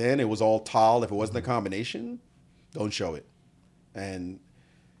then, it was all TAL. If it wasn't a combination, don't show it. And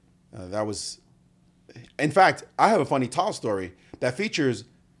that was, in fact, I have a funny TAL story that features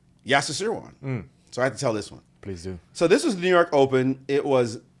Yasser Seirawan. So I have to tell this one. Please do. So this was the New York Open. It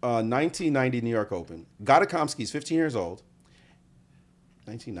was 1990 New York Open. Gadakomski's 15 years old.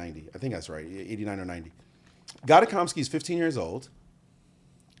 1990. I think that's right. 89 or 90. Gadakomski's 15 years old,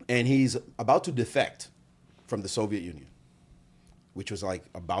 and he's about to defect from the Soviet Union, which was like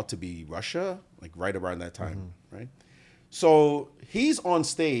about to be Russia, like right around that time, right? So he's on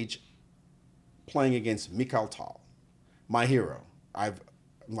stage playing against Mikhail Tal, my hero.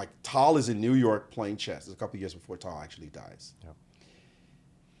 Tal is in New York playing chess. It's a couple years before Tal actually dies. Yep.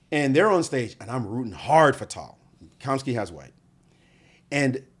 And they're on stage, and I'm rooting hard for Tal. Kamsky has white.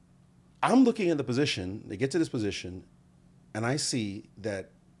 And I'm looking at the position, they get to this position, and I see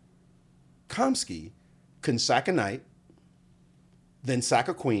that Kamsky can sack a knight, then sack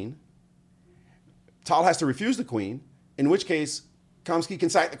a queen. Tal has to refuse the queen, in which case Kamsky can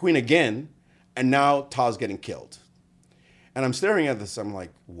sack the queen again, and now Tal's getting killed. And I'm staring at this, I'm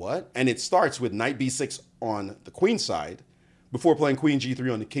like, what? And it starts with knight b6 on the queen side before playing queen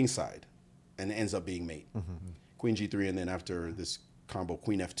g3 on the king side, and it ends up being mate. Queen g3, and then after this combo,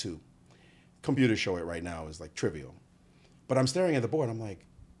 queen f2. Computers show it right now as like trivial. But I'm staring at the board, I'm like,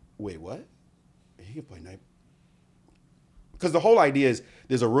 wait, what? He can play knight. Because the whole idea is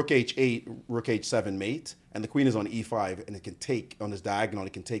there's a rook h8, rook h7 mate, and the queen is on e5, and it can take, on this diagonal,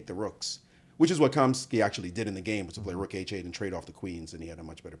 it can take the rooks, which is what Kamsky actually did in the game, was to play rook h8 and trade off the queens, and he had a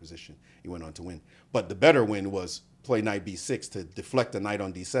much better position. He went on to win. But the better win was play knight b6 to deflect the knight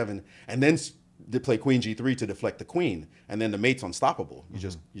on d7, and then play queen g3 to deflect the queen, and then the mate's unstoppable.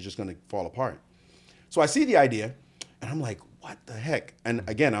 You're just going to fall apart. So I see the idea, and I'm like, what the heck? And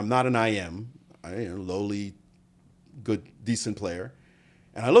again, I'm not an IM, lowly, good, decent player.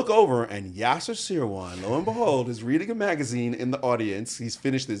 And I look over, and Yasser Seirawan, lo and behold, is reading a magazine in the audience. He's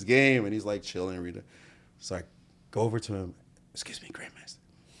finished his game, and he's like chilling and reading. So I go over to him. Excuse me, Grandmaster.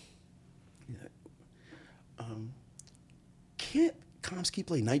 Can't Kamsky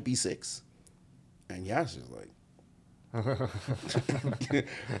play knight b6? And Yasser's like,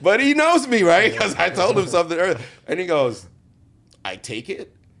 but he knows me, right? Because I told him something earlier. And he goes, I take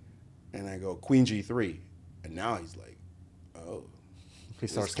it. And I go, queen g3. And now he's like, oh. He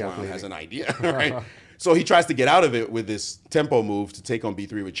starts This clown calculating. has an idea, right? So he tries to get out of it with this tempo move to take on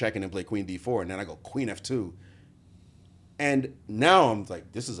b3 with check and then play queen d4. And then I go queen f2. And now I'm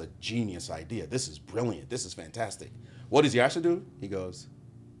like, this is a genius idea. This is brilliant. This is fantastic. What does Yasser do? He goes,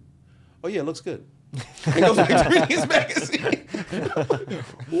 oh yeah, it looks good. And goes back to reading his magazine.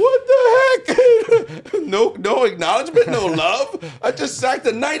 What the heck? No acknowledgement, no love. I just sacked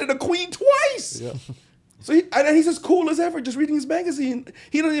a knight and a queen twice. Yeah. So he's as cool as ever, just reading his magazine.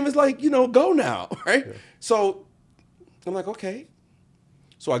 He doesn't even like, go now, right? Yeah. So I'm like, okay.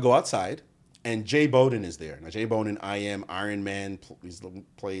 So I go outside, and Jay Bowden is there. Now, Jay Bowden, IM, Iron Man, he's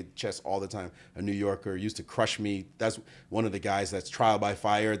played chess all the time. A New Yorker, used to crush me. That's one of the guys that's trial by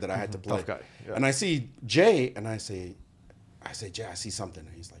fire that I had to play. Tough guy. Yeah. And I see Jay, and I say, Jay, I see something.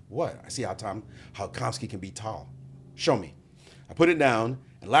 And he's like, what? I see how Kamsky can be tall. Show me. I put it down,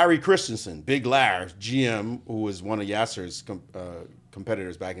 and Larry Christensen, Big Lar, GM, who was one of Yasser's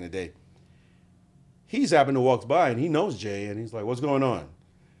competitors back in the day, happened to walk by, and he knows Jay, and he's like, what's going on?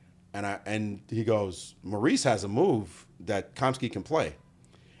 And he goes, Maurice has a move that Kamsky can play.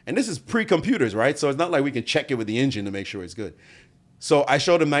 And this is pre-computers, right? So it's not like we can check it with the engine to make sure it's good. So I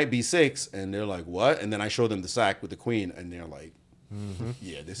showed them knight b6, and they're like, what? And then I showed them the sack with the queen, and they're like,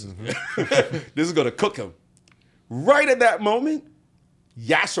 yeah, this is this is going to cook him. Right at that moment,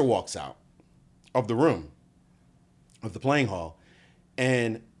 Yasser walks out of the room, of the playing hall,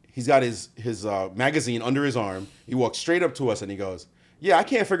 and he's got his magazine under his arm. He walks straight up to us, and he goes, yeah, I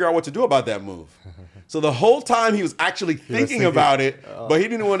can't figure out what to do about that move. So the whole time he was actually thinking about it, but he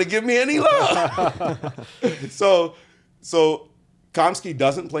didn't want to give me any love. So Kamsky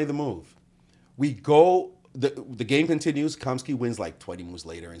doesn't play the move. We go, the game continues. Kamsky wins like 20 moves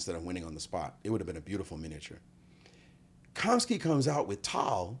later instead of winning on the spot. It would have been a beautiful miniature. Kamsky comes out with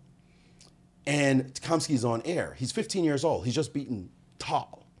Tal, and Kamsky's on air. He's 15 years old. He's just beaten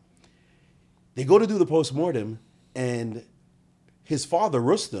Tal. They go to do the postmortem, and his father,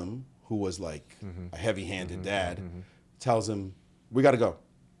 Rustam, who was like a heavy-handed dad, tells him, we got to go.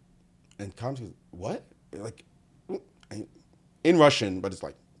 And Kamsky's, what? Like, in Russian, but it's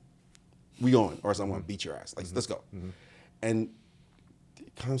like, we going, or else I'm going to beat your ass. Like, let's go. And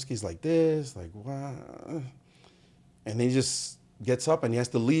Kamsky's like this, like, wow. And he just gets up and he has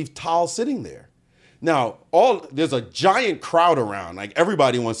to leave Tal sitting there. Now, there's a giant crowd around. Like,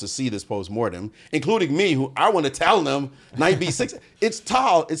 everybody wants to see this post-mortem, including me, who I want to tell them knight b6. It's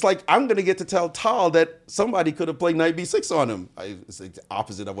Tal. It's like, I'm going to get to tell Tal that somebody could have played knight b6 on him. It's the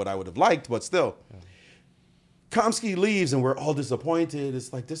opposite of what I would have liked, but still. Yeah. Kamsky leaves, and we're all disappointed.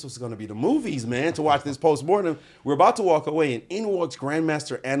 It's like, this was going to be the movies, man, to watch this post-mortem. We're about to walk away, and in walks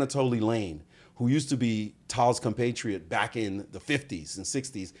Grandmaster Anatoly Lane, who used to be Tal's compatriot back in the 50s and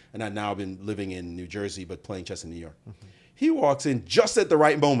 60s, and had now been living in New Jersey but playing chess in New York. He walks in just at the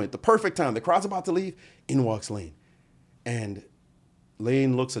right moment, the perfect time. The crowd's about to leave, in walks Lane. And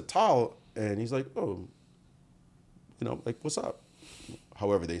Lane looks at Tal, and he's like, oh, like, what's up?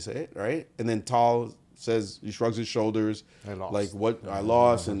 However they say it, right? And then Tal says, he shrugs his shoulders, I lost. like, what, I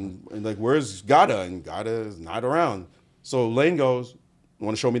lost, and like, where's Gada? And Gada is not around. So Lane goes,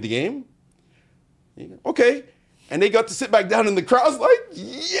 want to show me the game? Okay. And they got to sit back down, and the crowd's like,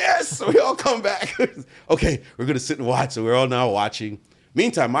 yes! So we all come back. Okay, we're going to sit and watch. So we're all now watching.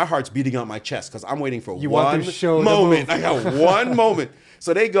 Meantime, my heart's beating out my chest because I'm waiting for one moment. I got one moment.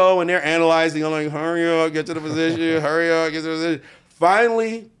 So they go, and they're analyzing. I'm like, hurry up, get to the position. Hurry up, get to the position.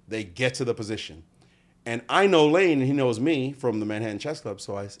 Finally, they get to the position. And I know Lane, and he knows me from the Manhattan Chess Club.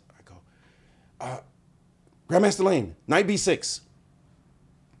 So I go, Grandmaster Lane, knight b6.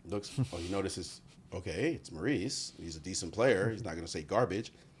 Looks, you know this is... okay, it's Maurice. He's a decent player. He's not going to say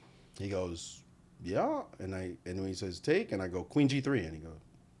garbage. He goes, yeah. And when he says take, and I go, queen g3. And he goes,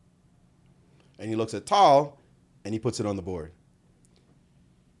 and he looks at Tal, and he puts it on the board.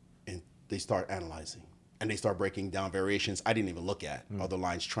 And they start analyzing. And they start breaking down variations I didn't even look at. Other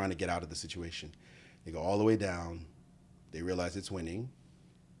lines trying to get out of the situation. They go all the way down. They realize it's winning.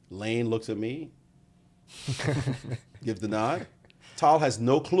 Lane looks at me, gives the nod. Tal has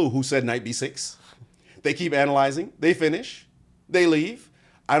no clue who said knight b6. They keep analyzing. They finish. They leave.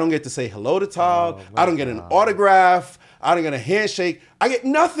 I don't get to say hello to Tal. I don't get an autograph. I don't get a handshake. I get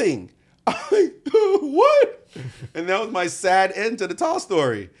nothing. I'm like, what? And that was my sad end to the Tal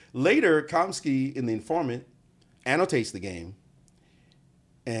story. Later, Kamsky, in The Informant, annotates the game.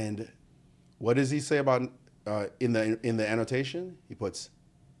 And what does he say about in the annotation? He puts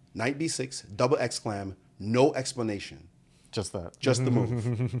knight b6, double exclam, no explanation. Just that. Just the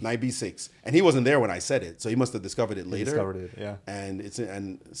move. Knight b6. And he wasn't there when I said it, so he must have discovered it later. He discovered it, yeah. And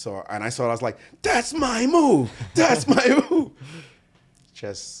I saw it, I was like, that's my move. That's my move.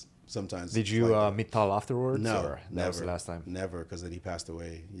 Chess sometimes. Did you meet Tal afterwards? No, or never. That was the last time. Never, because then he passed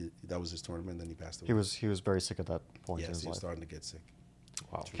away. That was his tournament, then he passed away. He was very sick at that point in his life. Yes, he was starting to get sick.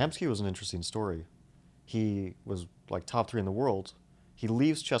 Wow. Kamsky was an interesting story. He was like top 3 in the world. He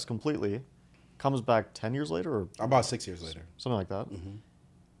leaves chess completely. Comes back 10 years later? Or about 6 years later. Something like that.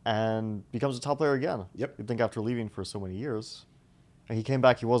 And becomes a top player again. Yep. You'd think after leaving for so many years. And he came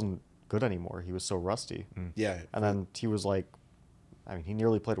back, he wasn't good anymore. He was so rusty. Yeah. And then he was like, he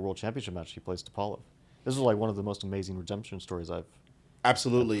nearly played a world championship match. He plays Topalov. This was like one of the most amazing redemption stories I've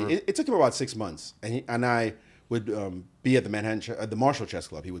Absolutely. It took him about 6 months. And I would be at the Marshall Chess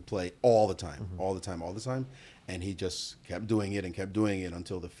Club. He would play all the time, all the time. And he just kept doing it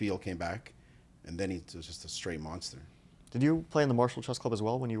until the field came back. And then he was just a straight monster. Did you play in the Marshall Chess Club as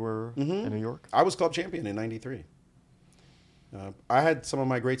well when you were in New York? I was club champion in '93. I had some of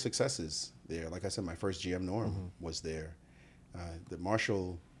my great successes there. Like I said, my first GM Norm was there. The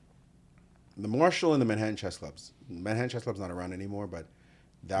Marshall and the Manhattan Chess Clubs. Manhattan Chess Club's not around anymore, but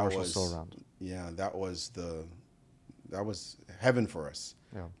Marshall's still around. Yeah, that was heaven for us.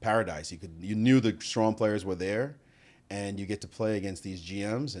 Yeah. Paradise. You knew the strong players were there. and you get to play against these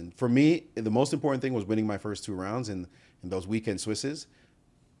GMs. And for me, the most important thing was winning my first 2 rounds in those weekend Swisses,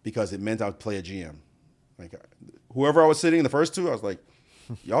 because it meant I would play a GM. Like, whoever I was sitting in the first 2, I was like,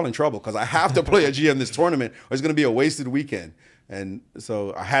 y'all in trouble, because I have to play a GM this tournament, or it's going to be a wasted weekend. And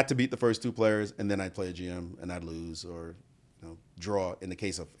so I had to beat the first 2 players, and then I'd play a GM, and I'd lose or draw in the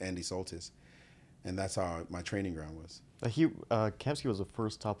case of Andy Soltis. And that's how my training ground was. Kamsky was the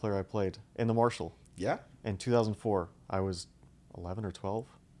first top player I played in the Marshall. Yeah? In 2004. I was 11 or 12.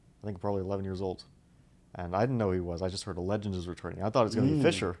 I think probably 11 years old. And I didn't know who he was. I just heard a legend is returning. I thought it was going to be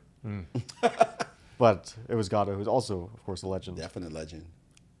Fisher. But it was Gatto, who's also, of course, a legend. Definite legend.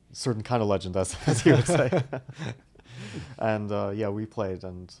 Certain kind of legend, as he would say. And yeah, we played,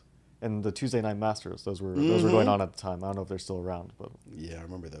 and the Tuesday night Masters, those were going on at the time. I don't know if they're still around, but yeah, I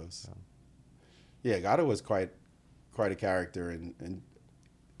remember those. Yeah, Gatto was quite a character, and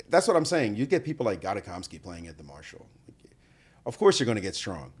that's what I'm saying. You get people like Gatakomsky playing at the Marshall. Of course, you're going to get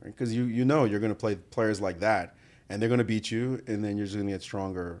strong, because right? you know you're going to play players like that, and they're going to beat you, and then you're just going to get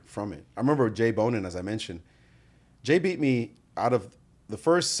stronger from it. I remember Jay Bonin, as I mentioned. Jay beat me out of the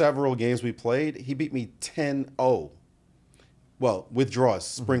first several games we played. He beat me 10-0. Well, with draws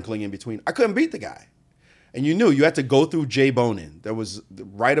sprinkling in between. I couldn't beat the guy. And you knew you had to go through Jay Bonin. There was the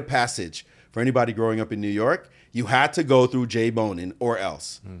rite of passage for anybody growing up in New York. You had to go through Jay Bonin or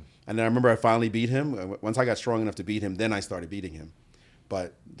else. And then I remember I finally beat him. Once I got strong enough to beat him, then I started beating him.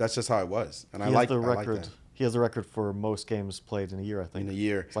 But that's just how it was. And I like that. He has the record for most games played in a year, I think. In a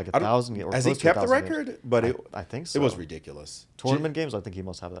year. It's like 1,000 games. Has he kept the record? Games. But I think so. It was ridiculous. Tournament games, I think he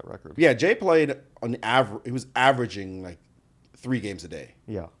must have that record. Yeah, Jay played on average. He was averaging like 3 games a day.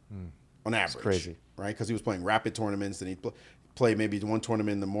 Yeah. On average. It's crazy. Right? Because he was playing rapid tournaments, and he'd play maybe 1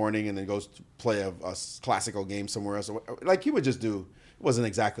 tournament in the morning, and then goes to play a classical game somewhere else. Like, he would just do, it wasn't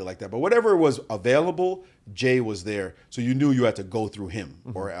exactly like that. But whatever was available, Jay was there. So you knew you had to go through him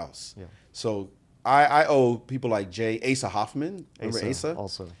or else. Yeah. So I owe people like Jay, Asa Hoffman. Remember Asa?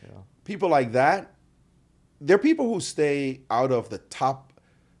 Also, yeah. People like that. They're people who stay out of the top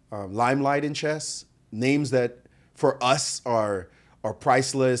limelight in chess. Names that for us are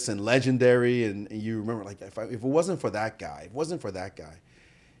priceless and legendary, and you remember, like, if it wasn't for that guy,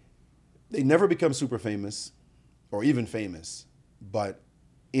 they never become super famous or even famous, but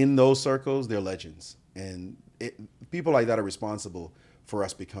in those circles, they're legends, and people like that are responsible for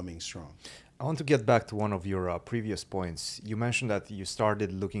us becoming strong. I want to get back to one of your previous points. You mentioned that you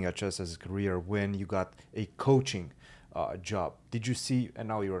started looking at chess as a career when you got a coaching job. Did you see, and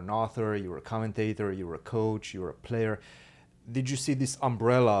now you're an author, you're a commentator, you're a coach, you're a player. Did you see this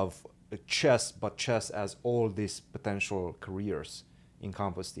umbrella of chess, but chess as all these potential careers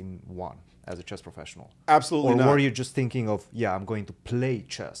encompassed in one as a chess professional? Absolutely not. Or were you just thinking of, yeah, I'm going to play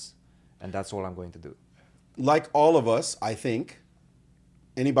chess, and that's all I'm going to do? Like all of us, I think,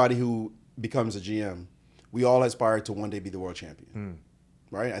 anybody who becomes a GM, we all aspire to one day be the world champion.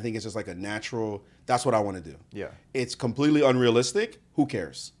 Right? I think it's just like a natural, that's what I want to do. Yeah. It's completely unrealistic. Who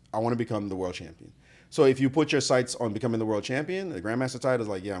cares? I want to become the world champion. So if you put your sights on becoming the world champion, the Grandmaster title is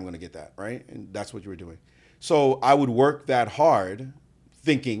like, yeah, I'm going to get that, right? And that's what you were doing. So I would work that hard,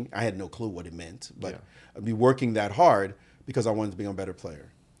 thinking, I had no clue what it meant, but I'd be working that hard because I wanted to become a better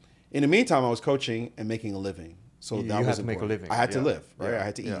player. In the meantime, I was coaching and making a living. So you that was had to important. make a living. I had to live, right? I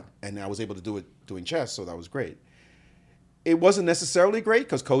had to eat. And I was able to do it doing chess, so that was great. It wasn't necessarily great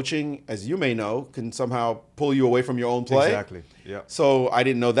because coaching, as you may know, can somehow pull you away from your own play. Exactly, yeah. So I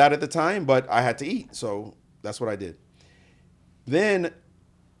didn't know that at the time, but I had to eat. So that's what I did. Then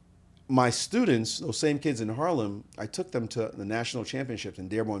my students, those same kids in Harlem, I took them to the national championships in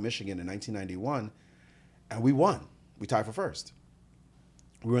Dearborn, Michigan in 1991, and we won. We tied for first.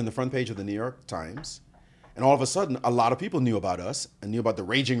 We were on the front page of the New York Times, and all of a sudden, a lot of people knew about us and knew about the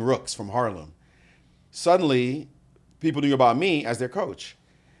Raging Rooks from Harlem. Suddenly, people knew about me as their coach.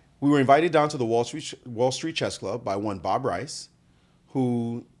 We were invited down to the Wall Street Chess Club by one Bob Rice,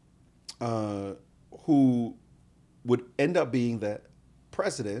 who would end up being the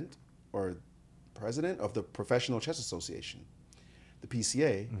president of the Professional Chess Association, the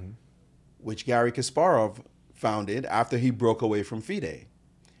PCA, which Garry Kasparov founded after he broke away from FIDE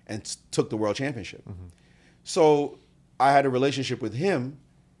and took the world championship. So I had a relationship with him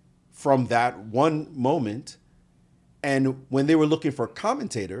from that one moment. And when they were looking for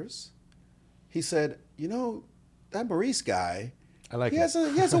commentators, he said, you know, that Maurice guy, he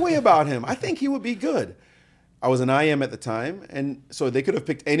has a way about him. I think he would be good. I was an IM at the time, and so they could have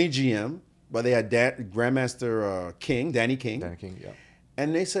picked any GM, but they had Grandmaster Danny King. Danny King, yeah.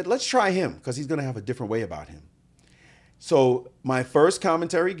 And they said, let's try him, because he's going to have a different way about him. So my first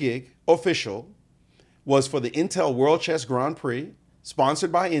commentary gig, official, was for the Intel World Chess Grand Prix,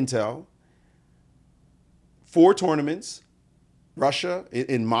 sponsored by Intel. 4 tournaments, Russia,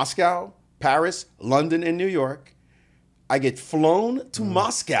 in Moscow, Paris, London, and New York. I get flown to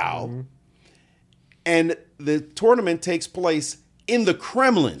Moscow, and the tournament takes place in the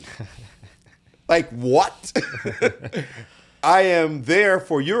Kremlin. Like, what? I am there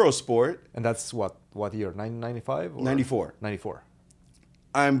for Eurosport. And that's what year? 1995? 94. 94.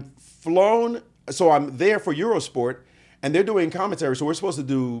 I'm flown, so I'm there for Eurosport, and they're doing commentary. So we're supposed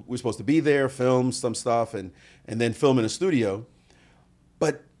to be there, film some stuff, and then film in a studio.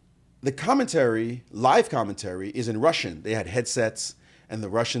 But the commentary, live commentary, is in Russian. They had headsets, and the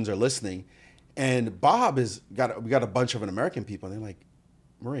Russians are listening. And Bob we got a bunch of American people, and they're like,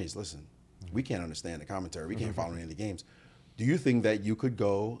 Maurice, listen, we can't understand the commentary. We can't follow any of the games. Do you think that you could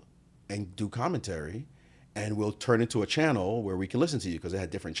go and do commentary, and we'll turn it to a channel where we can listen to you? Because they had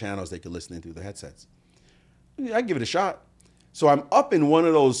different channels they could listen in through the headsets. I can give it a shot. So I'm up in one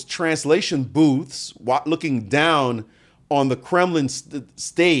of those translation booths, looking down on the Kremlin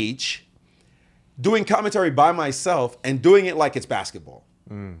stage, doing commentary by myself and doing it like it's basketball.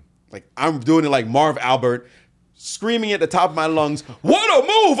 Like I'm doing it like Marv Albert, screaming at the top of my lungs, "What a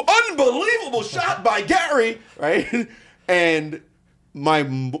move! Unbelievable shot by Gary!" Right? And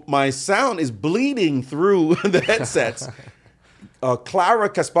my sound is bleeding through the headsets. Clara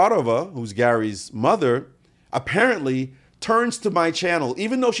Kasparova, who's Gary's mother, apparently turns to my channel,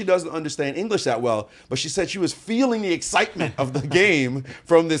 even though she doesn't understand English that well, but she said she was feeling the excitement of the game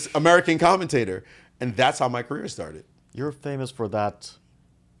from this American commentator. And that's how my career started. You're famous for that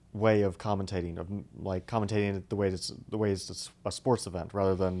way of commentating, of like commentating it the way it's a sports event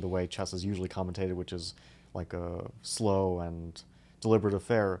rather than the way chess is usually commentated, which is like a slow and deliberate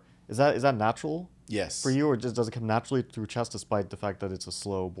affair. Is that natural? Yes. For you, or does it come naturally through chess despite the fact that it's a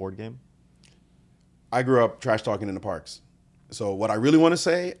slow board game? I grew up trash talking in the parks. So what I really want to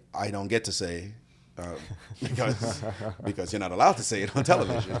say, I don't get to say because you're not allowed to say it on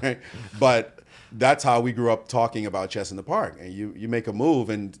television, right? But that's how we grew up talking about chess in the park. And you make a move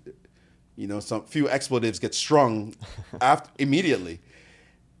and, some few expletives get strung immediately.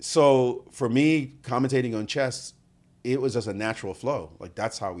 So for me, commentating on chess, it was just a natural flow. Like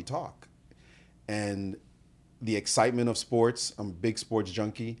that's how we talk. And the excitement of sports, I'm a big sports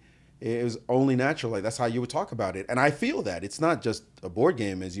junkie. It was only natural. Like that's how you would talk about it. And I feel that it's not just a board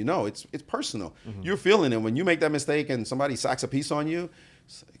game, as you know, it's personal. You're feeling it. When you make that mistake and somebody sacks a piece on you,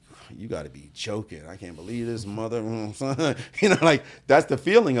 it's like, you got to be joking. I can't believe this mother. Like that's the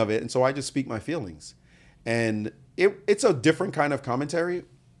feeling of it. And so I just speak my feelings. And it's a different kind of commentary.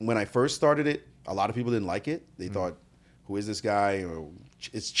 When I first started it, a lot of people didn't like it. They thought, who is this guy? Or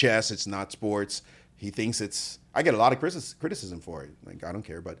it's chess, it's not sports. He thinks I get a lot of criticism for it. Like, I don't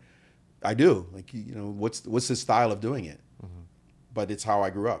care, but I do. Like, what's his style of doing it? But it's how I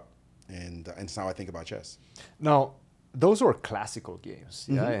grew up, and it's how I think about chess. Now, those were classical games,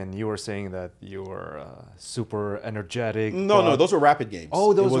 yeah? And you were saying that you were super energetic. No, those were rapid games.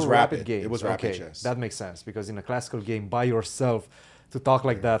 Oh, those were rapid games. It was rapid chess. That makes sense, because in a classical game, by yourself, to talk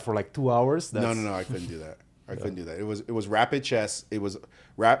like that for like 2 hours, No, I couldn't do that. I couldn't do that. It was rapid chess. It was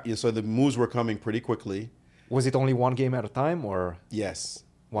so the moves were coming pretty quickly. Was it only one game at a time, or? Yes.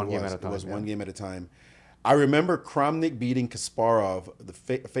 One game at a time. It was one game at a time. I remember Kramnik beating Kasparov, the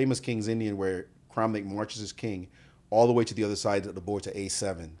famous King's Indian, where Kramnik marches his king all the way to the other side of the board to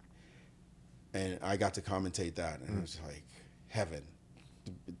A7. And I got to commentate that. And it was like heaven.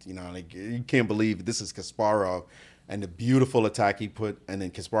 Like you can't believe this is Kasparov and the beautiful attack he put. And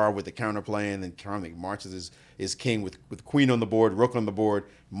then Kasparov with the counterplay. And then Kramnik marches his king with queen on the board, rook on the board,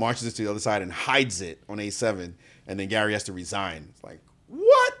 marches it to the other side and hides it on A7. And then Gary has to resign. It's like,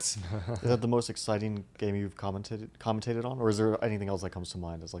 what? Is that the most exciting game you've commentated on, or is there anything else that comes to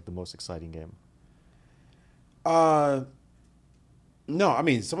mind as like the most exciting game? No, I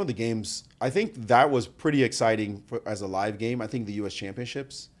mean some of the games. I think that was pretty exciting as a live game. I think the U.S.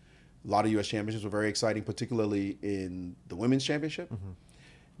 Championships, a lot of U.S. Championships were very exciting, particularly in the women's championship.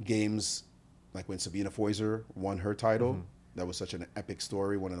 Games like when Sabina Foiser won her title. That was such an epic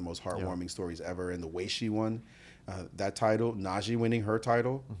story, one of the most heartwarming stories ever, and the way she won that title. Naji winning her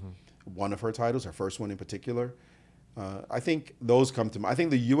title, one of her titles, her first one in particular. I think those come to mind. I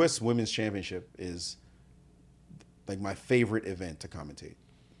think the U.S. Women's Championship is like my favorite event to commentate.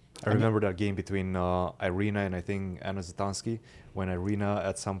 I remember that game between Irina and I think Anna Zatansky, when Irina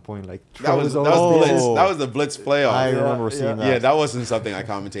at some point like that was the Blitz playoff. I remember seeing that. Yeah, that wasn't something I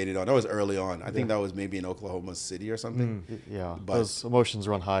commentated on. That was early on. I think that was maybe in Oklahoma City or something. Yeah, but those emotions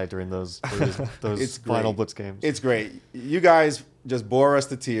run high during those final Blitz games. It's great. You guys just bore us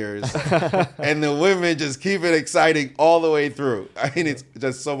to tears, and the women just keep it exciting all the way through. I mean, it's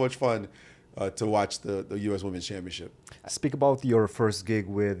just so much fun to watch the U.S. Women's Championship. Speak about your first gig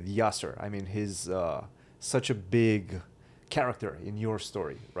with Yasser. I mean, he's such a big character in your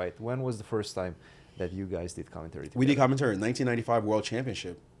story, right? When was the first time that you guys did commentary together? We did commentary in 1995 World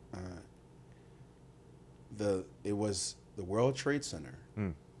Championship. It was the World Trade Center.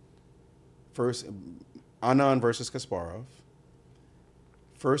 First, Anand versus Kasparov.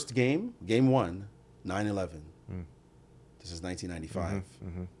 First game 1, 9/11. This is 1995.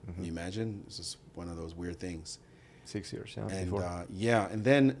 Can you imagine? This is one of those weird things. 6 years, yeah. And before.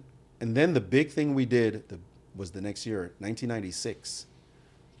 and then the big thing we did was the next year, 1996,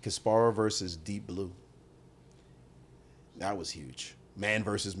 Kasparov versus Deep Blue. That was huge. Man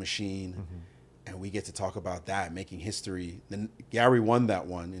versus machine. And we get to talk about that, making history. Then Gary won that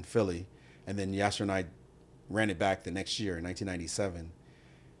one in Philly, and then Yasser and I ran it back the next year in 1997,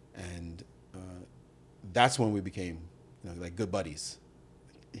 and that's when we became like good buddies.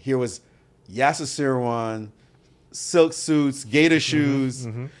 Here was Yasser Seirawan, silk suits, gator shoes,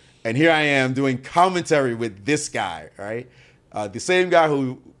 and here I am doing commentary with this guy, right? The same guy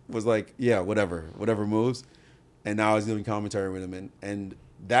who was like, yeah, whatever moves, and now I was doing commentary with him, and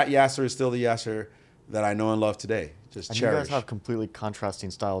that Yasser is still the Yasser that I know and love today. Just cherish. You guys have completely contrasting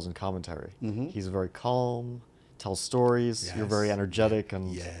styles in commentary. He's very calm, tells stories. Yes. You're very energetic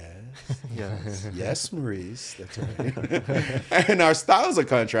and yes, Maurice. That's right. And our styles are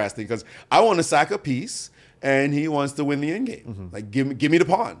contrasting because I want to sack a piece and he wants to win the end game. Like give me the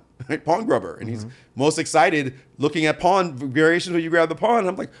pawn, right? Pawn grubber, and he's most excited looking at pawn variations when you grab the pawn. And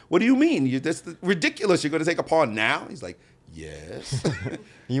I'm like, what do you mean? That's ridiculous. You're going to take a pawn now? He's like, yes.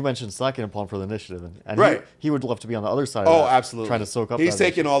 You mentioned sacking a pawn for the initiative, and right. he would love to be on the other side of that. Absolutely. Trying to soak up He's that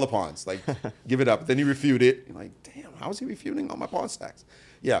taking initiative. all the pawns. Like, give it up. Then he refuted it. You're like, damn, how is he refuting all my pawn stacks?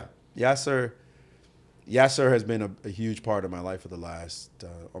 Yeah. Yasser has been a huge part of my life for the last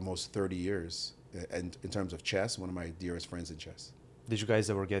almost 30 years. And in terms of chess, one of my dearest friends in chess. Did you guys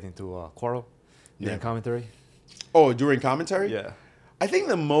ever get into a quarrel during commentary? Oh, during commentary? Yeah. I think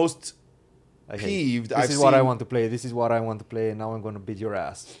the most peeved This is what I want to play. This is what I want to play. And now I'm going to beat your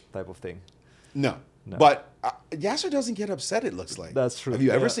ass type of thing. No. But Yasser doesn't get upset, it looks like. That's true. Have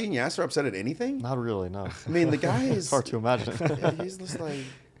you ever seen Yasser upset at anything? Not really, no. I mean, the guy is... It's hard to imagine. He's just like...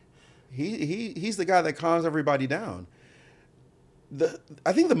 He's the guy that calms everybody down.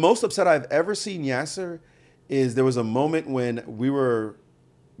 I think the most upset I've ever seen Yasser is there was a moment when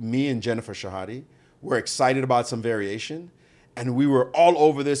me and Jennifer Shahadi were excited about some variation, and we were all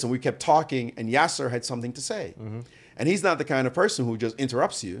over this, and we kept talking, and Yasser had something to say. And he's not the kind of person who just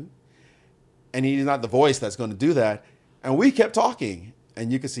interrupts you, and he's not the voice that's going to do that. And we kept talking,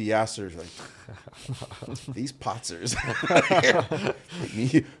 and you could see Yasser's like, these potsers.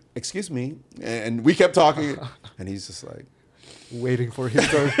 Excuse me. And we kept talking, and he's just like, waiting for his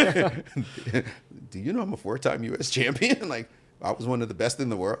turn. Do you know I'm a 4-time U.S. champion? Like, I was one of the best in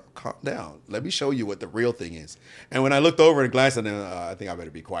the world. Calm down. Let me show you what the real thing is. And when I looked over and glanced at him, I think I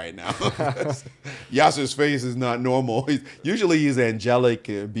better be quiet now. Yasser's face is not normal. Usually he's angelic,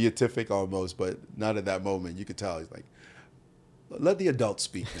 beatific almost, but not at that moment. You could tell he's like, let the adults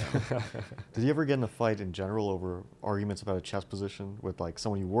speak now. Did you ever get in a fight in general over arguments about a chess position with like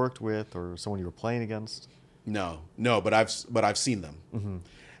someone you worked with or someone you were playing against? No, but I've seen them,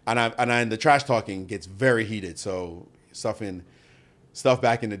 and the trash talking gets very heated. So stuff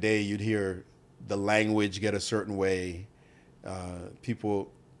back in the day, you'd hear the language get a certain way,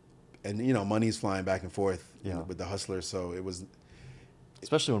 people, and money's flying back and forth with the hustlers. So it was,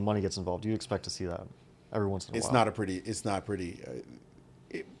 especially when money gets involved, you expect to see that every once in a while. It's not pretty.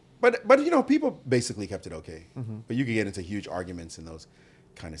 But people basically kept it okay. But you could get into huge arguments in those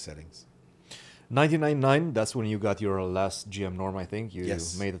kind of settings. 1999, that's when you got your last GM norm, I think. You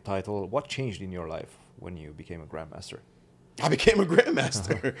Yes. made the title. What changed in your life when you became a Grandmaster? I became a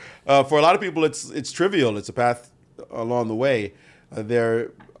Grandmaster. For a lot of people, it's trivial. It's a path along the way.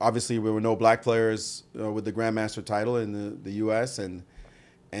 There obviously were no black players with the Grandmaster title in the U.S. and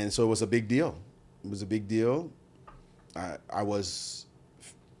so it was a big deal. It was a big deal. I was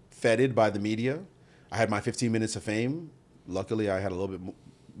feted by the media. I had my 15 minutes of fame. Luckily, I had a little bit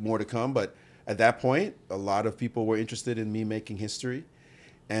more to come, but at that point, a lot of people were interested in me making history,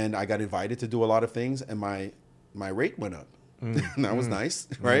 and I got invited to do a lot of things, and my rate went up. That was nice,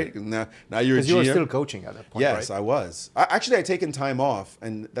 right? Now you're a GM. Because you were still coaching at that point, Yes, right? I was. Actually, I'd taken time off,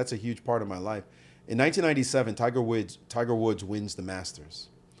 and that's a huge part of my life. In 1997, Tiger Woods wins the Masters.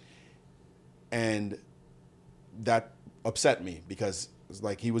 And that upset me because it's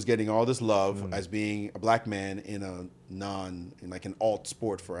like he was getting all this love as being a black man in like an alt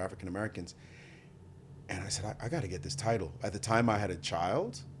sport for African Americans. And I said, I got to get this title. At the time, I had a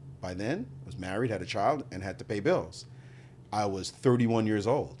child. By then, I was married, had a child, and had to pay bills. I was 31 years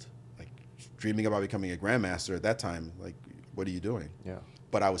old, like dreaming about becoming a grandmaster at that time. Like, what are you doing? Yeah.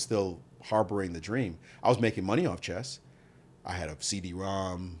 But I was still harboring the dream. I was making money off chess. I had a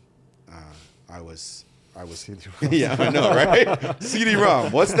CD-ROM. I was CD-ROM. Yeah, I know, right?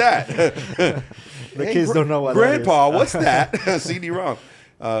 CD-ROM. What's that? The kids don't know what Grandpa, that is. what's that? CD-ROM.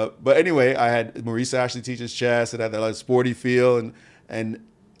 But anyway, I had Maurice Ashley teaches chess. It had that like sporty feel, and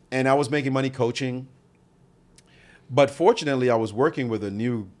I was making money coaching. But fortunately, I was working with a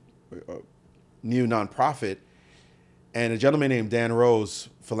new nonprofit, and a gentleman named Dan Rose,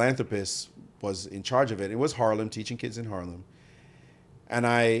 philanthropist, was in charge of it. It was Harlem, teaching kids in Harlem. And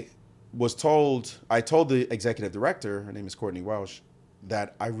I told the executive director, her name is Courtney Welsh,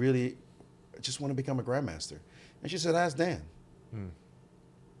 that I really just want to become a grandmaster. And she said, ask Dan. And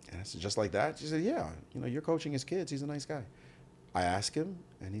I said, just like that? She said, yeah, you're coaching his kids. He's a nice guy. I asked him,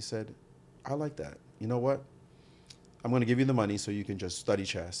 and he said, I like that. You know what? I'm going to give you the money so you can just study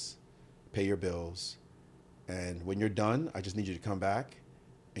chess, pay your bills, and when you're done, I just need you to come back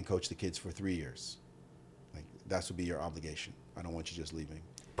and coach the kids for 3 years. Like, that would be your obligation. I don't want you just leaving.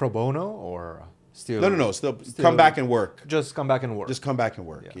 Pro bono or still? No. Still come back and work. Just come back and work. Just come back and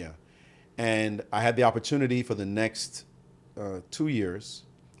work, yeah. And I had the opportunity for the next 2 years.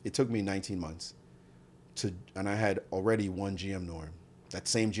 It took me 19 months. And I had already won GM norm. That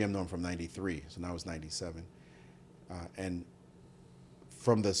same GM norm from 93, so now it's 97. And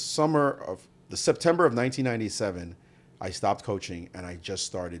from the September of 1997, I stopped coaching and I just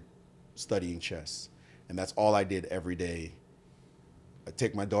started studying chess. And that's all I did every day. I'd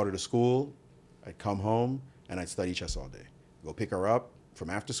take my daughter to school, I'd come home, and I'd study chess all day. Go pick her up from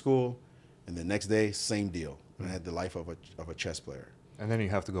after school, and the next day, same deal. And I had the life of a chess player. And then you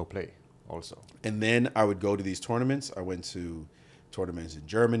have to go play also. And then I would go to these tournaments. I went to tournaments in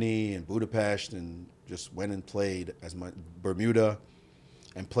Germany and Budapest and just went and played Bermuda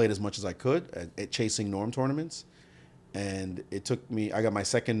and played as much as I could at chasing norm tournaments. And it took me, I got my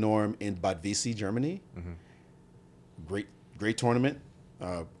second norm in Bad Wiessee, Germany. Great tournament.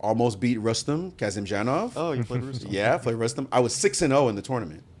 Almost beat Rustam Kazimjanov. Oh, you played Rustam. Yeah, I played Rustam. I was 6-0 in the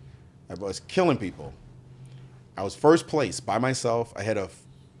tournament. I was killing people. I was first place by myself, ahead of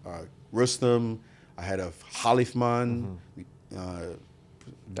Rustam, ahead of Halifman,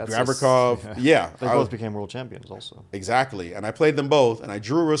 Gavrikov. Yeah. They both became world champions also. Exactly. And I played them both, and I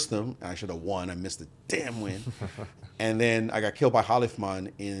drew Rustam, and I should have won. I missed the damn win. And then I got killed by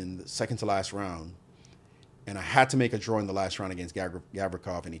Halifman in the second to last round. And I had to make a draw in the last round against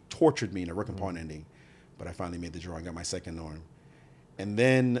Gavrikov, and he tortured me in a rook and pawn ending. But I finally made the draw and got my second norm. And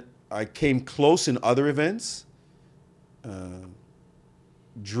then I came close in other events.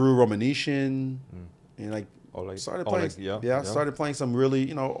 Drew Romanishin, and started playing. Started playing some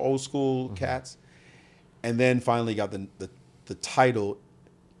really old school cats, and then finally got the title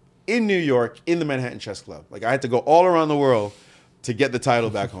in New York in the Manhattan Chess Club. Like, I had to go all around the world to get the title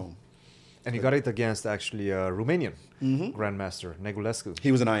back home. And you got it against actually a Romanian Grandmaster, Negulescu.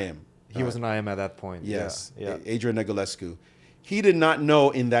 He was an IM. He was an IM at that point. Yes, yeah. Adrian Negulescu. He did not know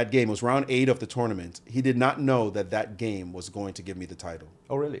in that game, it was round 8 of the tournament, he did not know that game was going to give me the title.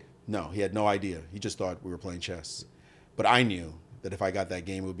 Oh, really? No, he had no idea. He just thought we were playing chess. But I knew that if I got that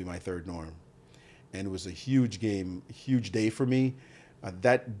game, it would be my third norm. And it was a huge game, huge day for me.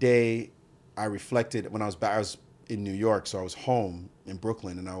 That day, I reflected when I was in New York, so I was home in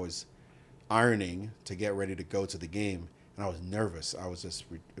Brooklyn, and I was ironing to get ready to go to the game. And I was nervous.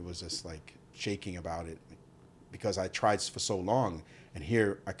 It was just like shaking about it, because I tried for so long, and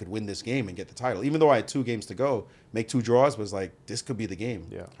here I could win this game and get the title. Even though I had 2 games to go, make 2 draws was like, this could be the game.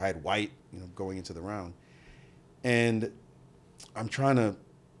 Yeah. I had white, going into the round. And I'm trying to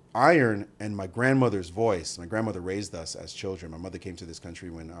iron, and my grandmother's voice, my grandmother raised us as children. My mother came to this country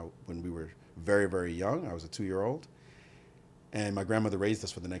when we were very, very young. I was a 2-year-old. And my grandmother raised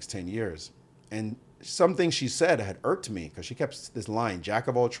us for the next 10 years. And something she said had irked me, because she kept this line, jack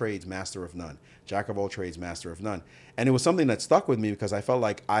of all trades, master of none. Jack of all trades, master of none. And it was something that stuck with me, because I felt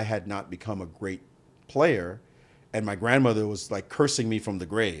like I had not become a great player. And my grandmother was like cursing me from the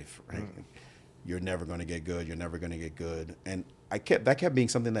grave. Right? You're never going to get good. You're never going to get good. And that kept being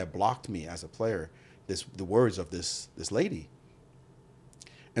something that blocked me as a player, the words of this lady.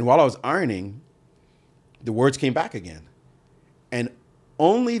 And while I was ironing, the words came back again. And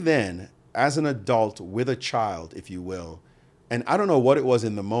only then, as an adult with a child, if you will, and I don't know what it was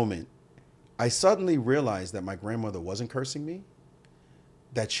in the moment, I suddenly realized that my grandmother wasn't cursing me,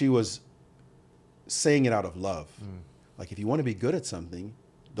 that she was saying it out of love. Like, if you want to be good at something,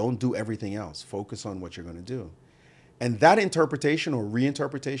 don't do everything else. Focus on what you're going to do. And that interpretation or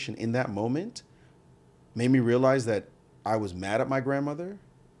reinterpretation in that moment made me realize that I was mad at my grandmother,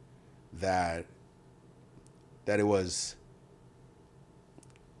 that it was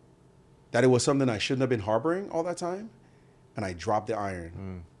something I shouldn't have been harboring all that time. And I dropped the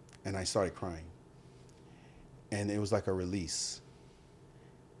iron and I started crying. And it was like a release.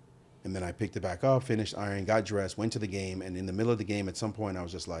 And then I picked it back up, finished ironing, got dressed, went to the game. And in the middle of the game, at some point, I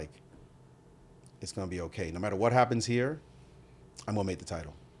was just like, it's going to be okay. No matter what happens here, I'm going to make the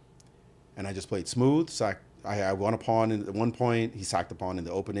title. And I just played smooth. I won a pawn at one point. He sacked a pawn in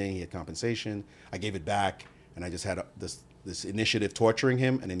the opening. He had compensation. I gave it back. And I just had this initiative torturing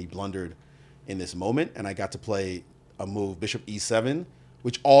him. And then he blundered in this moment. And I got to play a move, Bishop E7,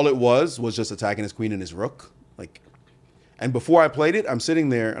 which all it was just attacking his queen and his rook. And before I played it, I'm sitting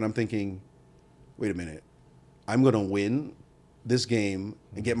there and I'm thinking, wait a minute. I'm going to win this game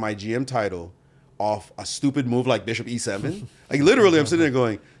and get my GM title off a stupid move like Bishop E7. Like, literally, I'm sitting there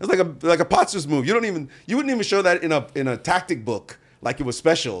going, it's like a Potter's move. You wouldn't even show that in a tactic book like it was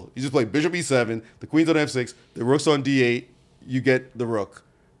special. You just play Bishop E7, the queen's on F6, the rook's on D8, you get the rook.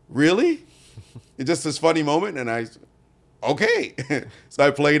 Really? It's just this funny moment, and okay. So I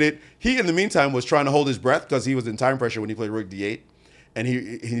played it. He, in the meantime, was trying to hold his breath because he was in time pressure when he played rook D8, and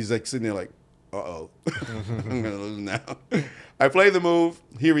he's like sitting there like, uh-oh, I'm gonna lose now. I play the move.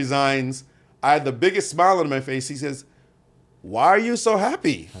 He resigns. I had the biggest smile on my face. He says, why are you so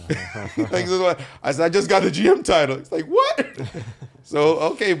happy? I said, I just got the GM title. It's like, what? So,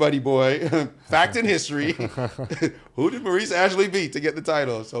 okay, buddy boy. Fact in history. Who did Maurice Ashley beat to get the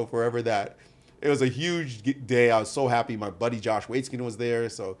title? So forever that. It was a huge day. I was so happy. My buddy Josh Waitskin was there.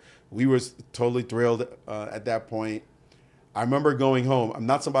 So we were totally thrilled at that point. I remember going home. I'm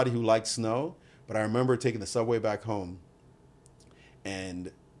not somebody who likes snow, but I remember taking the subway back home,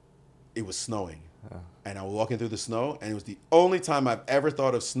 and it was snowing. And I was walking through the snow, and it was the only time I've ever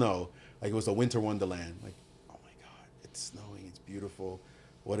thought of snow. Like, it was a winter wonderland. Like, oh my God, it's snowing, it's beautiful.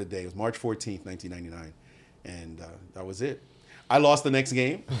 What a day. It was March 14th, 1999. And that was it. I lost the next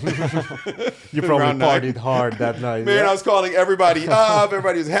game. You probably partied hard that night. Man, yeah. I was calling everybody up.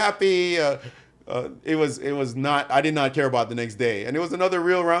 Everybody was happy. It was not, I did not care about the next day. And it was another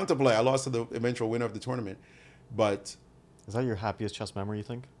real round to play. I lost to the eventual winner of the tournament. But is that your happiest chess memory, you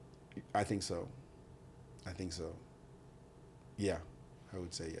think? I think so. Yeah, I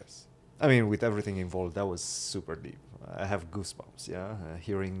would say yes. I mean, with everything involved, that was super deep. I have goosebumps, yeah,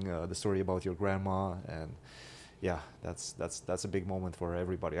 hearing the story about your grandma, and yeah, that's a big moment for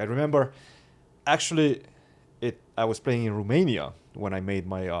everybody. I remember, actually, I was playing in Romania when I made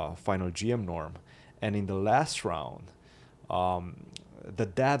my final GM norm, and in the last round, the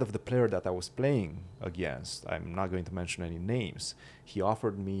dad of the player that I was playing against, I'm not going to mention any names, he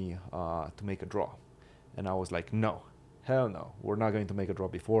offered me to make a draw. And I was like, no, hell no. We're not going to make a draw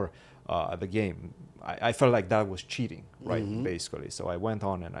before the game. I felt like that was cheating, right, basically. So I went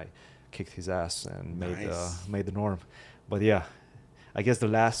on and I kicked his ass and made the norm. But yeah, I guess the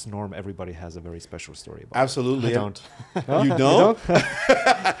last norm, everybody has a very special story about. Absolutely. I don't. You don't?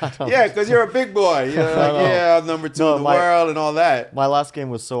 Yeah, because you're a big boy. You're like, I'm number 2 in the world and all that. My last game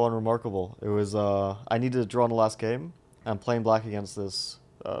was so unremarkable. It was, I needed to draw in the last game. I'm playing black against this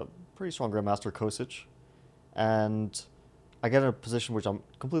pretty strong Grandmaster, Kosic. And I get in a position which I'm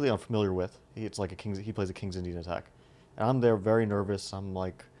completely unfamiliar with. It's like he plays a King's Indian attack. And I'm there very nervous. I'm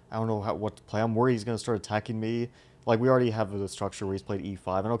like, I don't know what to play. I'm worried he's going to start attacking me. Like, we already have the structure where he's played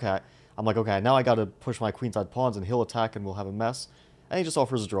e5. And I'm like, okay, now I got to push my queenside pawns and he'll attack and we'll have a mess. And he just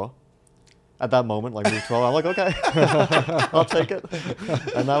offers a draw. At that moment, like move 12, I'm like, okay, I'll take it.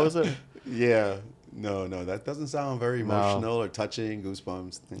 And that was it. Yeah. No, that doesn't sound very emotional or touching,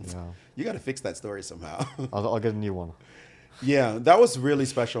 goosebumps. No. You got to fix that story somehow. I'll get a new one. Yeah, that was really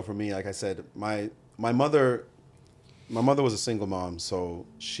special for me. Like I said, my mother was a single mom, so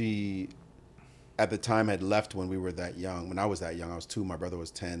she, at the time, had left when we were that young. When I was that young, I was 2, my brother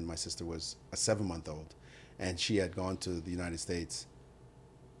was 10, my sister was a 7-month-old, and she had gone to the United States,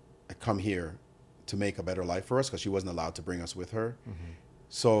 come here to make a better life for us because she wasn't allowed to bring us with her.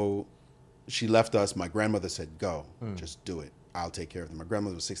 So she left us. My grandmother said, go, just do it. I'll take care of them. My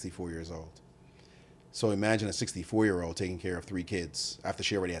grandmother was 64 years old. So imagine a 64-year-old taking care of 3 kids after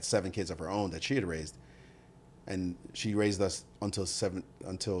she already had 7 kids of her own that she had raised. And she raised us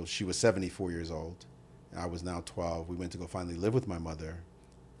until she was 74 years old. I was now 12. We went to go finally live with my mother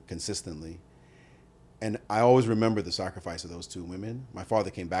consistently. And I always remember the sacrifice of those 2 women. My father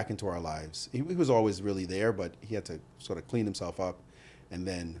came back into our lives. He was always really there, but he had to sort of clean himself up and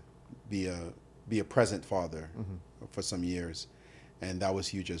then be a present father for some years. And that was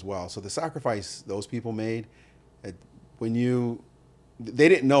huge as well. So the sacrifice those people made, they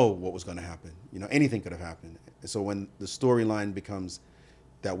didn't know what was going to happen. Anything could have happened. And so when the storyline becomes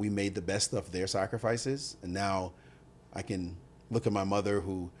that we made the best of their sacrifices, and now I can look at my mother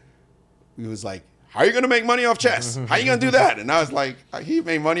who was like, how are you going to make money off chess? How are you going to do that? And I was like, he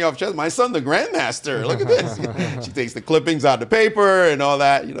made money off chess. My son, the Grandmaster. Look at this. She takes the clippings out of the paper and all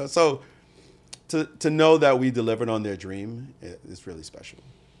that. So to know that we delivered on their dream is really special.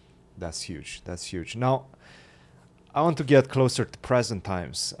 That's huge. That's huge. Now, I want to get closer to present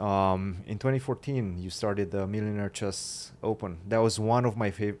times. In 2014, you started the Millionaire Chess Open. That was one of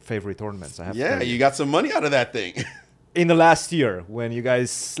my favorite tournaments. I have to tell you got some money out of that thing. In the last year, when you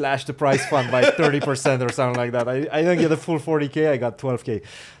guys slashed the prize fund by 30% or something like that, I didn't get the full 40K. I got 12K.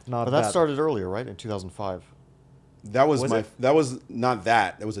 But that started earlier, right? In 2005. That was that was not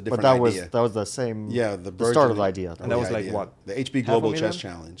that. That was a different idea. That was the same. Yeah, the start of the idea. And that was like what? The HB Global Chess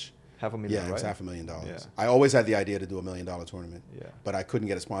Challenge. $500,000, yeah, right? It's $500,000. Yeah. I always had the idea to do $1 million tournament. Yeah. But I couldn't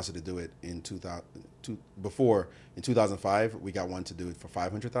get a sponsor to do it in 2005. We got one to do it for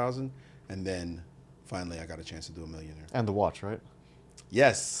 $500,000, and then finally I got a chance to do $1 million. And the watch, right?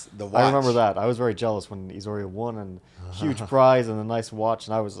 Yes, the watch. I remember that. I was very jealous when Isoria won and huge prize and a nice watch,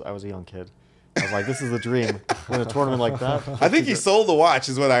 and I was a young kid. I was like, this is the dream. Win a tournament like that. I think he sold the watch,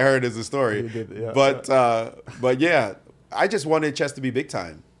 is what I heard as a story. He did, yeah. But yeah, I just wanted chess to be big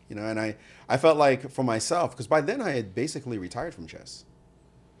time, and I felt like for myself, because by then I had basically retired from chess.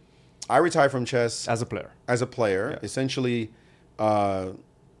 I retired from chess as a player. As a player, yeah. Essentially,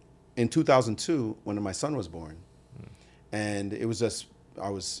 in 2002 when my son was born, and it was just I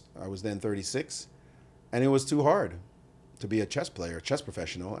was then 36, and it was too hard to be a chess player, chess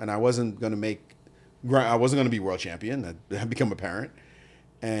professional, and I wasn't going to be world champion. I'd become a parent,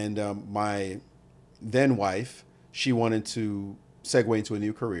 and my then wife, she wanted to segue into a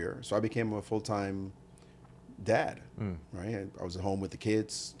new career, so I became a full-time dad. Right, I was at home with the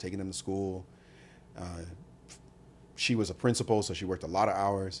kids, taking them to school. She was a principal, so she worked a lot of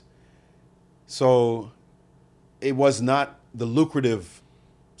hours. So it was not the lucrative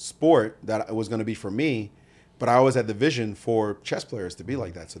sport that it was going to be for me, but I always had the vision for chess players to be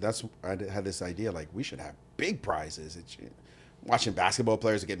like that. So I had this idea, like, we should have big prizes. Watching basketball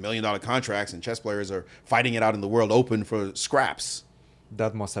players that get $1 million contracts, and chess players are fighting it out in the World Open for scraps.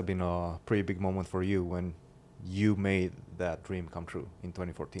 That must have been a pretty big moment for you when you made that dream come true in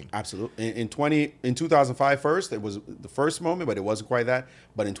 2014. Absolutely. In 2005 first, it was the first moment, but it wasn't quite that.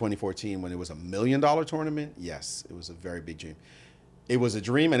 But in 2014, when it was $1 million tournament, yes, it was a very big dream. It was a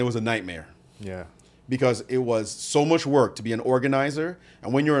dream and it was a nightmare. Yeah. Because it was so much work to be an organizer.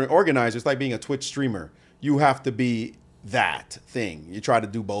 And when you're an organizer, it's like being a Twitch streamer. You have to be that thing. You try to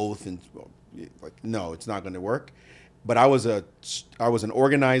do both, and like, no, it's not going to work. But I was an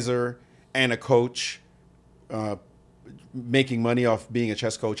organizer and a coach, making money off being a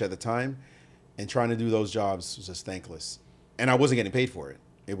chess coach at the time, and trying to do those jobs was just thankless. And I wasn't getting paid for it.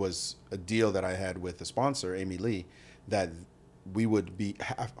 It was a deal that I had with the sponsor, Amy Lee, that we would be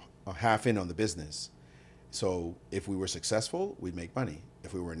half in on the business. So if we were successful, we'd make money.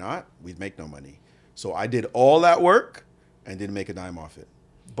 If we were not, we'd make no money. So I did all that work and didn't make a dime off it.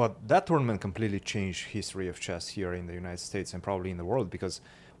 But that tournament completely changed history of chess here in the United States and probably in the world, because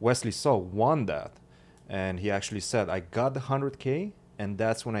Wesley So won that. And he actually said, I got the 100K, and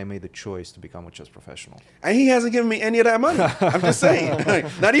that's when I made the choice to become a chess professional. And he hasn't given me any of that money. I'm just saying.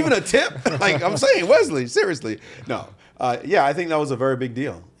 Not even a tip. Like, I'm saying, Wesley, seriously. No. Yeah, I think that was a very big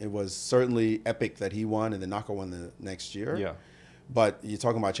deal. It was certainly epic that he won and then Naka won the next year. Yeah. But you're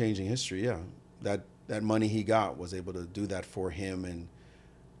talking about changing history, yeah. That money he got was able to do that for him, and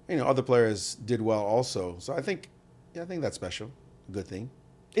other players did well also. So I think that's special. A good thing.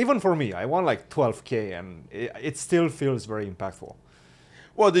 Even for me, I won like 12K, and it still feels very impactful.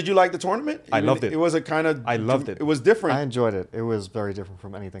 Well, did you like the tournament? I loved it. It was a kind of... I loved it. It was different. I enjoyed it. It was very different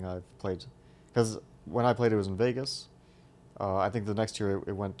from anything I've played. Because when I played, it was in Vegas. I think the next year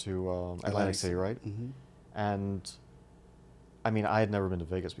it went to Atlantic City, right? Mm-hmm. And, I mean, I had never been to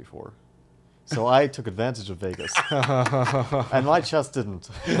Vegas before. So I took advantage of Vegas. And my chess didn't.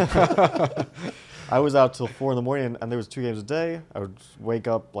 I was out till 4 in the morning, and there was 2 games a day. I would wake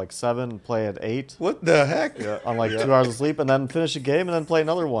up like 7 and play at 8. What the heck? Yeah, on like 2 hours of sleep, and then finish a game, and then play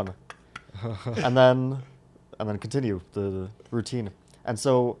another one, and then continue the routine. And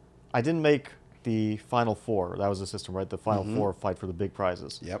so I didn't make the final 4. That was the system, right? The final 4 fight for the big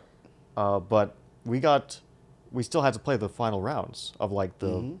prizes. Yep. But we still had to play the final rounds of like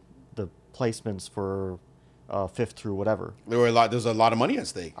the placements for 5th through whatever. There's a lot of money at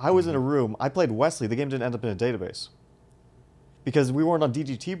stake. I was in a room. I played Wesley. The game didn't end up in a database because we weren't on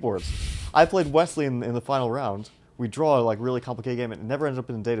DGT boards. I played Wesley in the final round. We draw a like really complicated game. It never ended up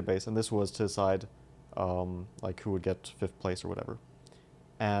in a database, and this was to decide like who would get 5th place or whatever.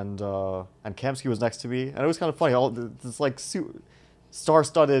 And Kamsky was next to me, and it was kind of funny. All this like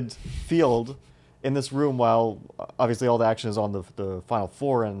star-studded field in this room, while obviously all the action is on the final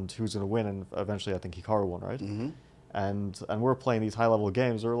 4 and who's going to win, and eventually I think Hikaru won, right? Mm-hmm. And we're playing these high-level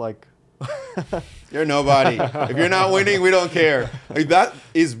games. We're like, you're nobody. If you're not winning, we don't care. Like, that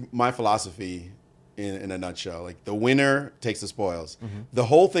is my philosophy in a nutshell. Like, the winner takes the spoils. Mm-hmm. The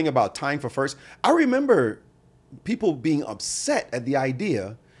whole thing about tying for first. I remember people being upset at the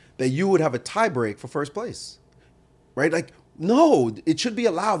idea that you would have a tiebreak for first place, right? Like, no, it should be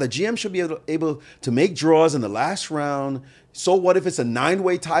allowed. The GM should be able to make draws in the last round. So what if it's a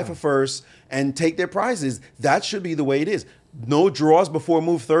 9-way tie for first and take their prizes? That should be the way it is. No draws before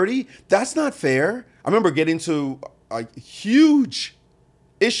move 30? That's not fair. I remember getting to a huge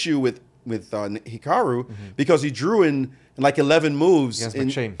issue with Hikaru because he drew in like 11 moves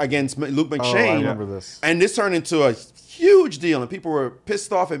against Luke McShane. I remember this. And this turned into a huge deal, and people were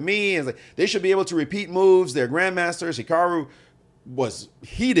pissed off at me. And like, they should be able to repeat moves. They're grandmasters. Hikaru was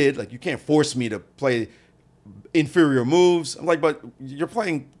heated. Like, you can't force me to play inferior moves. I'm like, but you're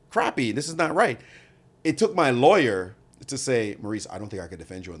playing crappy. This is not right. It took my lawyer to say, Maurice, I don't think I could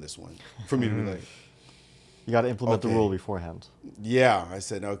defend you on this one. For me to be like, you got to implement the rule beforehand. Yeah, I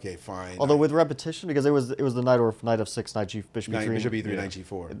said, okay, fine. Although with repetition, because it was the knight of 6, knight g, bishop e3. Bishop e3, knight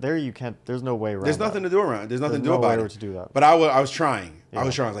g4. There you can't. There's no way around. There's nothing to do around. There's nothing to do about it. To do that. But I was trying. Yeah. I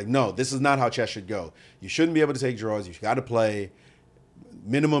was like, no, this is not how chess should go. You shouldn't be able to take draws. You got to play.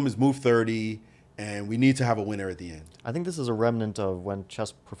 Minimum is move 30, and we need to have a winner at the end. I think this is a remnant of when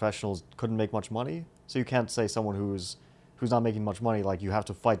chess professionals couldn't make much money. So you can't say someone who's not making much money, like, you have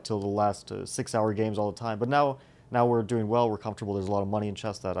to fight till the last 6-hour games all the time. But now we're doing well, we're comfortable, there's a lot of money in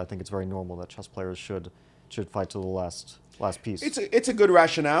chess, that I think it's very normal that chess players should fight till the last piece. It's a good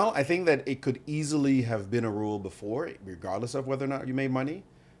rationale. I think that it could easily have been a rule before, regardless of whether or not you made money.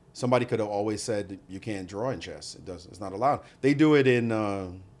 Somebody could have always said you can't draw in chess. It's not allowed. They do it in,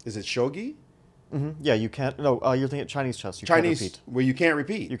 is it shogi? Mm-hmm. Yeah, you can't. No, you're thinking Chinese chess. Chinese, can't repeat. Where you can't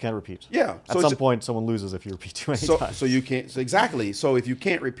repeat. You can't repeat. Yeah. At some point, someone loses if you repeat too many times. So you can't. So exactly. So if you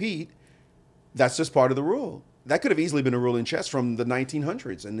can't repeat, that's just part of the rule. That could have easily been a rule in chess from the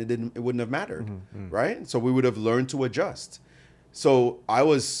 1900s, and it wouldn't have mattered, right? So we would have learned to adjust. So I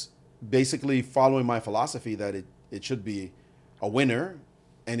was basically following my philosophy that it should be a winner,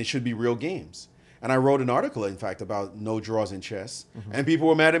 and it should be real games. And I wrote an article, in fact, about no draws in chess. And people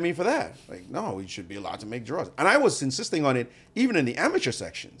were mad at me for that. Like, no, we should be allowed to make draws. And I was insisting on it even in the amateur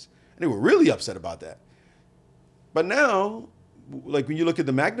sections. And they were really upset about that. But now, like, when you look at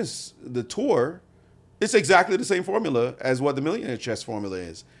the tour, it's exactly the same formula as what the Millionaire Chess formula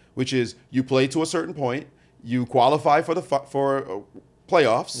is, which is you play to a certain point, you qualify for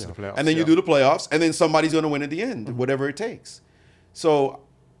playoffs, and then you do the playoffs, and then somebody's going to win at the end, whatever it takes. So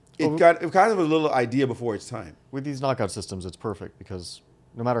it kind of a little idea before its time. With these knockout systems, it's perfect because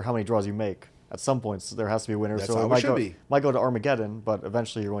no matter how many draws you make, at some points there has to be a winner. That's so how it should be. Might go to Armageddon, but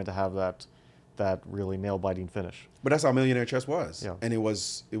eventually you're going to have that really nail-biting finish. But that's how Millionaire Chess was. Yeah. And it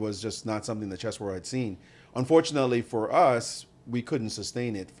was just not something the chess world had seen. Unfortunately for us, we couldn't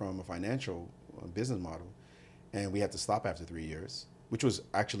sustain it from a financial business model. And we had to stop after 3 years, which was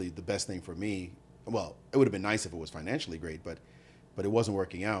actually the best thing for me. Well, it would have been nice if it was financially great, but it wasn't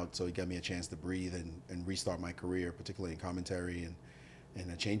working out. So it got me a chance to breathe and restart my career, particularly in commentary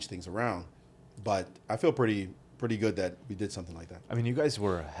and change things around. But I feel pretty good that we did something like that. I mean, you guys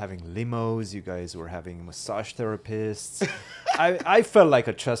were having limos, you guys were having massage therapists. I felt like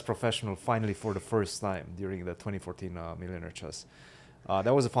a chess professional finally for the first time during the 2014 Millionaire Chess.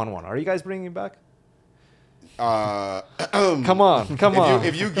 That was a fun one. Are you guys bringing it back? Come on,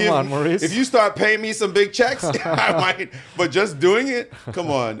 Maurice. If you start paying me some big checks, I might. But just doing it, come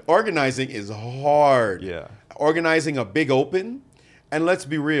on. Organizing is hard. Yeah. Organizing a big open, and let's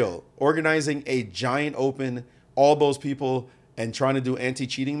be real, organizing a giant open, all those people, and trying to do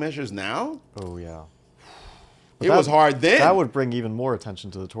anti-cheating measures now. Oh yeah. It was hard then. That would bring even more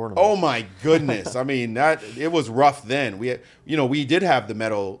attention to the tournament. Oh my goodness! I mean, it was rough then. We did have the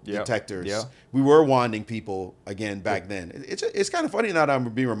metal detectors. Yeah. We were wanding people again back then. It's kind of funny now that I'm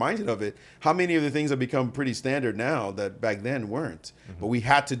being reminded of it. How many of the things have become pretty standard now that back then weren't? But we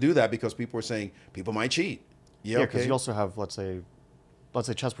had to do that because people were saying people might cheat. Yeah, because you also have, let's say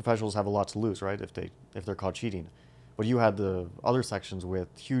chess professionals have a lot to lose, right? If they're caught cheating, but you had the other sections with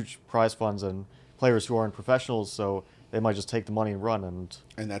huge prize funds and players who aren't professionals, so they might just take the money and run,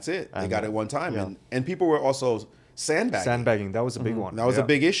 and that's it. They got it one time, and people were also sandbagging. That was a big one. That was a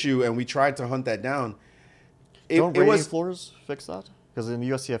big issue, and we tried to hunt that down. Don't rating floors fix that? Because in the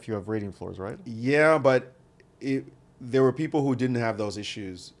USCF you have rating floors, right? Yeah, but there were people who didn't have those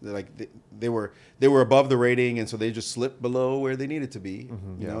issues. Like they were above the rating, and so they just slipped below where they needed to be.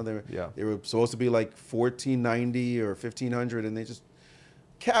 You know, they were supposed to be like 1490 or 1500, and they just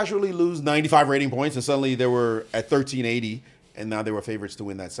casually lose 95 rating points, and suddenly they were at 1380, and now they were favorites to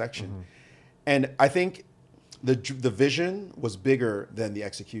win that section. And I think the vision was bigger than the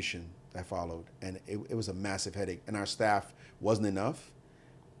execution that followed, and it was a massive headache, and our staff wasn't enough.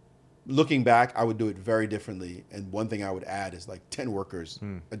 Looking back, I would do it very differently, and one thing I would add is like 10 workers,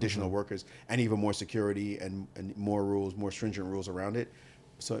 additional workers, and even more security and more rules, more stringent rules around it.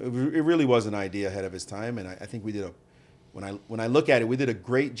 So it really was an idea ahead of its time, and I think we did when I look at it, we did a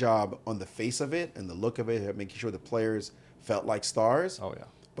great job on the face of it and the look of it, making sure the players felt like stars. Oh yeah.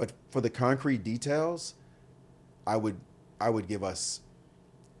 But for the concrete details, I would give us,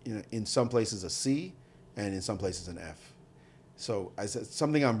 in some places a C, and in some places an F. So it's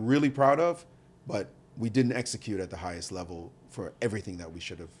something I'm really proud of, but we didn't execute at the highest level for everything that we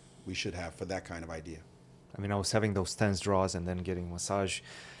should have for that kind of idea. I mean, I was having those tense draws and then getting massage.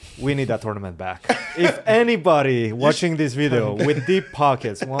 We need that tournament back. If anybody watching this video with deep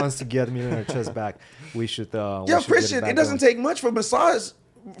pockets wants to get Millionaire Chess back, we should. Christian, it doesn't take much for massage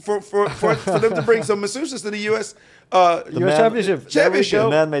for them to bring some masseuses to the U.S. Championship. The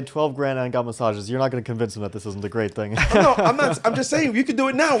man made 12 grand and got massages. You're not going to convince him that this isn't a great thing. No, I'm not. I'm just saying you could do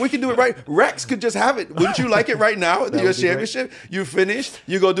it now. We could do it right. Rex could just have it. Wouldn't you like it right now at the U.S. Championship? You finish,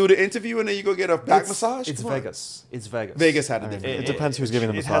 you go do the interview, and then you go get a back massage. It's Vegas. It's Vegas. Vegas had a different. It depends who's giving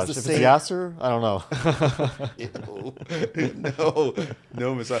the massage. If it's Yasser, I don't know.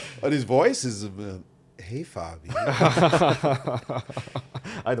 No massage. And his voice is. Hey, Fabi.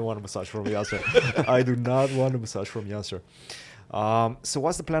 I don't want a massage from Yasser. I do not want a massage from Yasser. So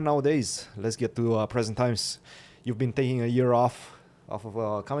what's the plan nowadays? Let's get to present times. You've been taking a year off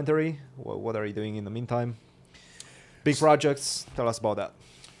of commentary. What are you doing in the meantime? Big projects. Tell us about that.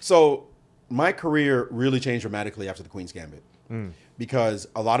 So my career really changed dramatically after the Queen's Gambit because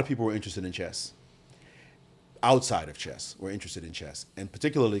a lot of people were interested in chess. Outside of chess, were interested in chess, and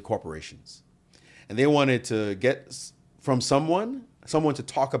particularly corporations. And they wanted to get from someone to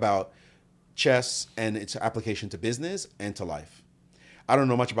talk about chess and its application to business and to life. I don't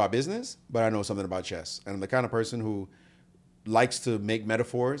know much about business, but I know something about chess. And I'm the kind of person who likes to make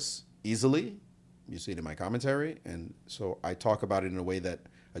metaphors easily. You see it in my commentary. And so I talk about it in a way that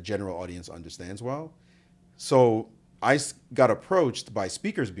a general audience understands well. So I got approached by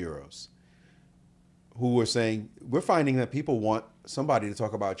speakers bureaus who were saying, we're finding that people want somebody to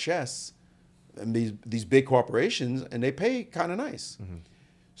talk about chess and these big corporations, and they pay kind of nice.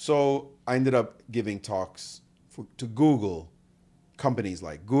 So I ended up giving talks to Google, companies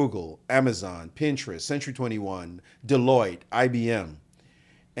like Google, Amazon, Pinterest, Century 21, Deloitte, IBM.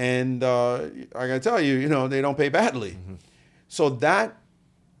 And I gotta tell you, they don't pay badly. So that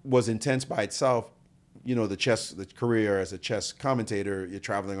was intense by itself. The career as a chess commentator, you're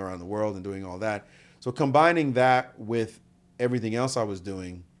traveling around the world and doing all that. So combining that with everything else I was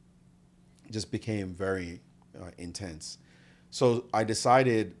doing just became very intense. So I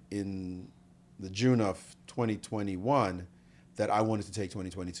decided in the June of 2021 that I wanted to take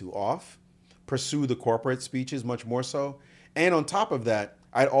 2022 off, pursue the corporate speeches much more so. And on top of that,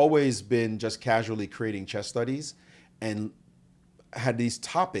 I'd always been just casually creating chess studies and had these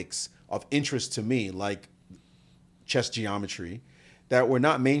topics of interest to me, like chess geometry, that were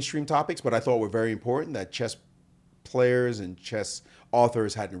not mainstream topics, but I thought were very important that chess players and chess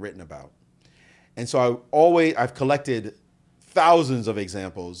authors hadn't written about. And so I've collected thousands of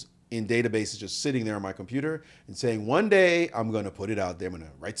examples in databases just sitting there on my computer and saying, one day I'm going to put it out there. I'm going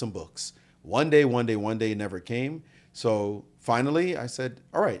to write some books. One day never came. So finally I said,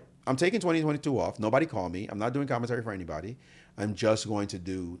 all right, I'm taking 2022 off. Nobody call me. I'm not doing commentary for anybody. I'm just going to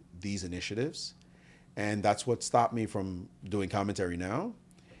do these initiatives. And that's what stopped me from doing commentary now.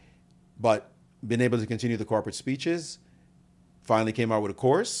 But been able to continue the corporate speeches. Finally came out with a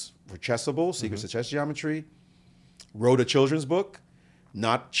course for Chessable, Secrets of Chess Geometry. wrote a children's book,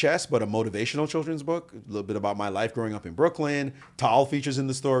 not chess, but a motivational children's book, a little bit about my life growing up in Brooklyn. Tal features in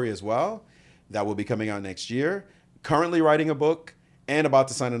the story as well. That will be coming out next year. Currently writing a book and about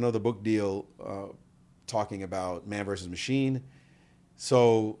to sign another book deal talking about man versus machine.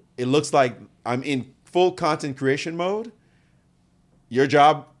 So it looks like I'm in full content creation mode. Your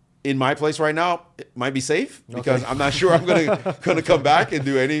job in my place right now, it might be safe because I'm not sure I'm gonna come back and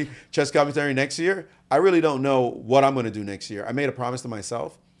do any chess commentary next year. I really don't know what I'm gonna do next year. I made a promise to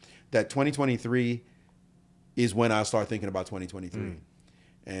myself that 2023 is when I'll start thinking about 2023.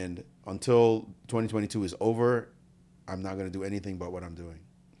 And until 2022 is over, I'm not gonna do anything but what I'm doing.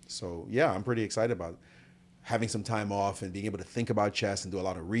 So yeah, I'm pretty excited about having some time off and being able to think about chess and do a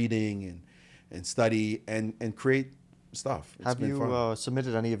lot of reading and study and create stuff. Have you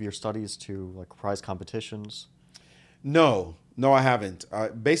submitted any of your studies to like prize competitions? No, I haven't.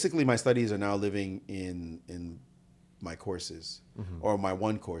 Basically, my studies are now living in my courses, or my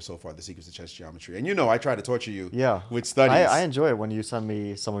one course so far, The Secrets of Chess Geometry. And I try to torture you with studies. I enjoy it when you send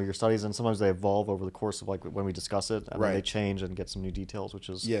me some of your studies, and sometimes they evolve over the course of like when we discuss it, and then they change and get some new details, which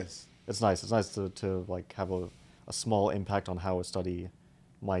is it's nice. It's nice to like have a small impact on how a study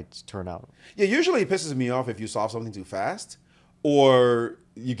might turn out. Yeah, usually it pisses me off if you solve something too fast, or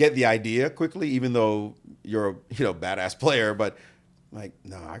you get the idea quickly, even though you're a badass player. But like,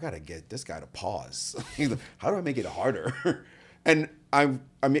 no, I gotta get this guy to pause. How do I make it harder? And I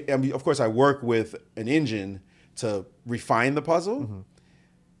mean, of course, I work with an engine to refine the puzzle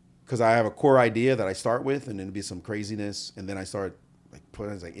because I have a core idea that I start with, and then it'll be some craziness, and then I start like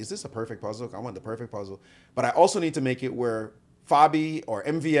putting like, is this a perfect puzzle? I want the perfect puzzle, but I also need to make it where Fabi or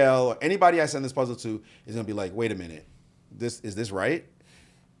MVL or anybody I send this puzzle to is gonna be like, wait a minute, is this right?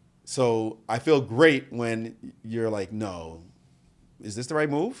 So I feel great when you're like, no, is this the right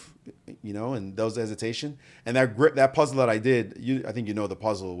move? And those hesitation and that puzzle that I did. I think the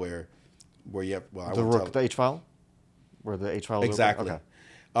puzzle where you have the H file, where the H file is exactly.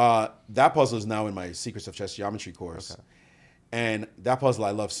 Okay. That puzzle is now in my Secrets of Chess Geometry course. Okay. And that puzzle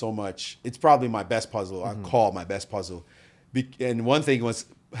I love so much. It's probably my best puzzle. I call my best puzzle. And one thing was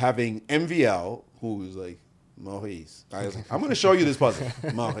having MVL, who was like, Maurice. I was like, I'm going to show you this puzzle.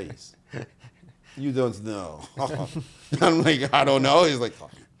 Maurice, you don't know. I'm like, I don't know. He's like, oh.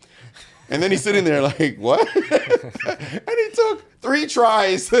 And then he's sitting there like, what? And he took 3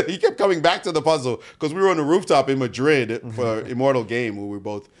 tries. He kept coming back to the puzzle because we were on the rooftop in Madrid for Immortal Game, who we were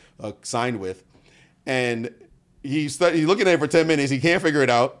both signed with. And he's looking at it for 10 minutes. He can't figure it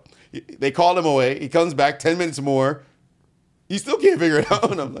out. They called him away. He comes back 10 minutes more. He still can't figure it out.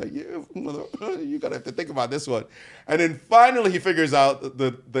 And I'm like, you're going to have to think about this one. And then finally he figures out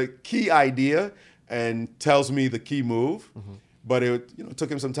the key idea and tells me the key move. But it took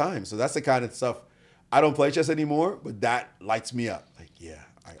him some time. So that's the kind of stuff. I don't play chess anymore, but that lights me up. Like, yeah.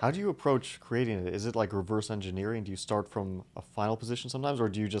 How do you approach creating it? Is it like reverse engineering? Do you start from a final position sometimes? Or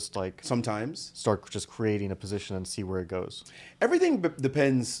do you just like... Sometimes. Start just creating a position and see where it goes? Everything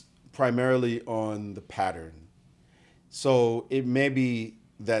depends primarily on the pattern. So it may be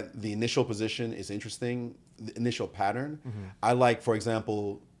that the initial position is interesting, the initial pattern. I like, for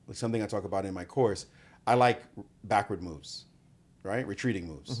example, something I talk about in my course, I like backward moves, right? Retreating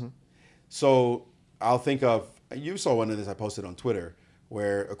moves. So I'll think of, you saw one of this I posted on Twitter,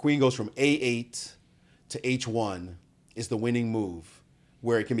 where a queen goes from A8 to H1 is the winning move,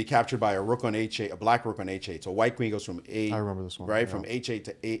 where it can be captured by a rook on H8, a black rook on H8. So white queen goes from A, I remember this one, right? From H8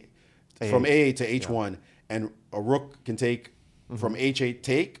 to from A8 to H1. And a rook can take from H8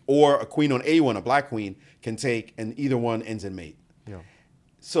 take, or a queen on A1, a black queen, can take, and either one ends in mate.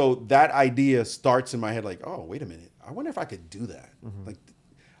 So that idea starts in my head like, oh, wait a minute. I wonder if I could do that. Like,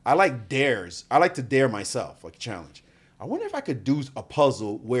 I like dares. I like to dare myself, like a challenge. I wonder if I could do a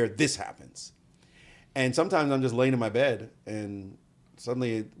puzzle where this happens. And sometimes I'm just laying in my bed, and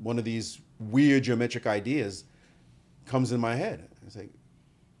suddenly one of these weird geometric ideas comes in my head. It's like,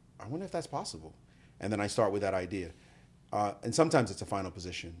 I wonder if that's possible. And then I start with that idea. And sometimes it's a final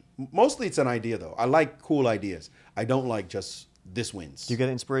position. Mostly it's an idea, though. I like cool ideas. I don't like just this wins. Do you get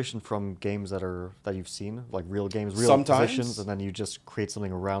inspiration from games that you've seen, like real games, real positions, and then you just create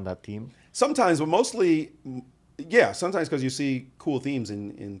something around that theme? Sometimes, but mostly, yeah, sometimes because you see cool themes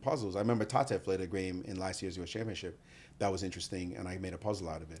in puzzles. I remember Tatev played a game in last year's US Championship that was interesting, and I made a puzzle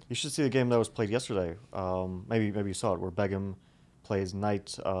out of it. You should see the game that was played yesterday. Maybe you saw it, where Begum plays knight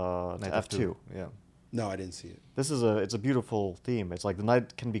to F2. Yeah. No, I didn't see it. It's a beautiful theme. It's like the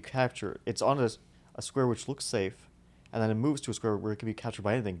knight can be captured. It's on a square which looks safe, and then it moves to a square where it can be captured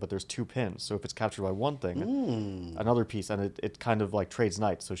by anything, but there's 2 pins. So if it's captured by one thing, another piece, and it kind of like trades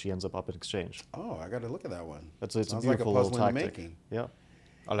knights, so she ends up in exchange. Oh, I got to look at that one. It's a Sounds beautiful like a little puzzle in the tactic. making. Yeah.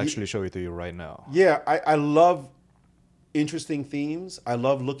 I'll actually show it to you right now. Yeah, I love interesting themes. I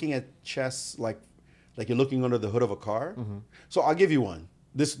love looking at chess like you're looking under the hood of a car. So I'll give you one.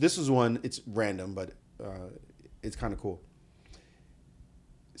 This is one. It's random, but it's kind of cool.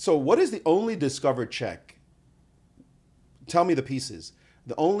 So what is the only discovered check? Tell me the pieces.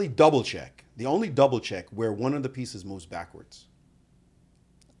 The only double check where one of the pieces moves backwards.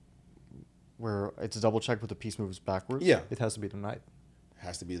 Where it's a double check, but the piece moves backwards? Yeah. It has to be the knight.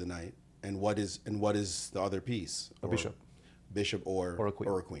 Has to be the knight. And what is the other piece? A bishop. Bishop or a queen.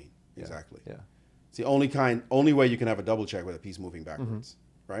 Or a queen. Yeah. Exactly. Yeah. It's the only way you can have a double check with a piece moving backwards,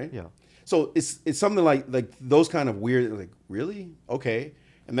 right? Yeah. So it's something like those kind of weird, like, really? Okay.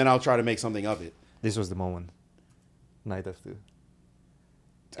 And then I'll try to make something of it. This was the moment. Knight F2.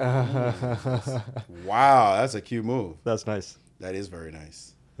 Wow, that's a cute move. That's nice. That is very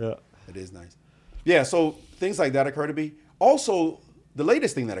nice. Yeah. It is nice. Yeah, so things like that occur to me. Also, the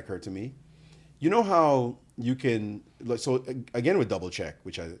latest thing that occurred to me, you know how you can, so again with double check,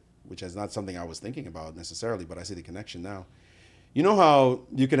 which is not something I was thinking about necessarily, but I see the connection now. You know how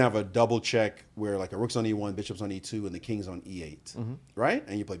you can have a double check where like a rook's on E1, bishop's on E2, and the king's on E8, right?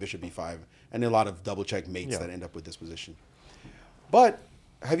 And you play bishop B5, and a lot of double check mates that end up with this position. But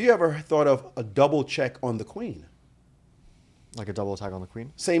have you ever thought of a double check on the queen? Like a double attack on the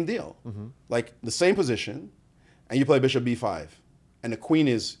queen? Same deal. Like the same position, and you play bishop B5, and the queen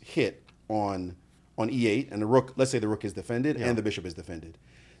is hit on E8, and the rook, let's say the rook is defended, and the bishop is defended.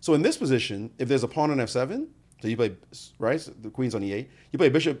 So in this position, if there's a pawn on F7, so you play, right, so the queen's on E8, you play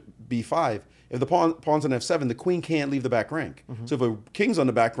bishop B5. If the pawn's on F7, the queen can't leave the back rank. So if a king's on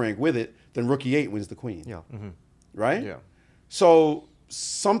the back rank with it, then rook E8 wins the queen. Yeah. Right? Yeah. So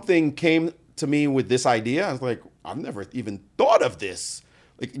something came to me with this idea. I was like, I've never even thought of this.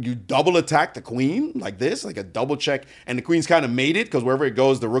 Like, you double attack the queen like this, like a double check, and the queen's kind of mated because wherever it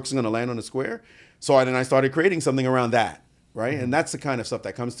goes, the rook's going to land on the square. So then I started creating something around that, right? And that's the kind of stuff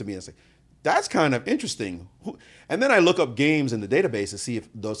that comes to me. It's like, that's kind of interesting. And then I look up games in the database to see if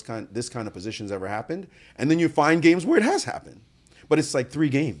this kind of positions ever happened. And then you find games where it has happened. But it's like 3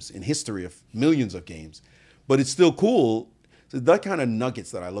 games in history of millions of games. But it's still cool. So that kind of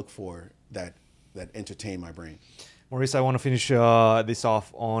nuggets that I look for that entertain my brain. Maurice, I want to finish this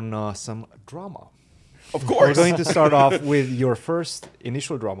off on some drama. Of course. We're going to start off with your first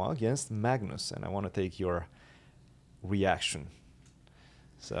initial drama against Magnus, and I want to take your reaction.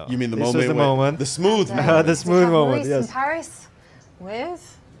 So you mean the this moment? Was the moment. The smooth moment. The smooth moment, Maurice yes. in Paris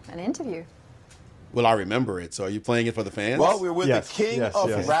with an interview. Well, I remember it. So are you playing it for the fans? Well, we're with Yes, the king yes, of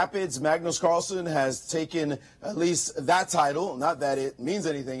yes. Rapids. Magnus Carlsen has taken at least that title. Not that it means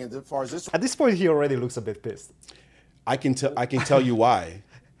anything as far as this. At this point, he already looks a bit pissed. I can tell you why.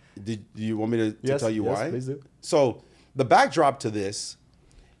 Do you want me to tell you why? Please do. So the backdrop to this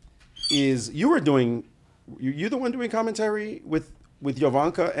is you're the one doing commentary with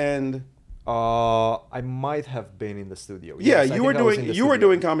Jovanka and I might have been in the studio. yeah, Yes, I you were think I was in the studio.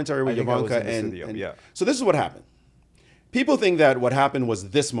 doing commentary with I think I was Jovanka in the studio, and yeah. so this is what happened. People think that what happened was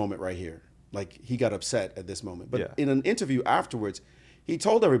this moment right here. Like he got upset at this moment. But Yeah. in an interview afterwards, he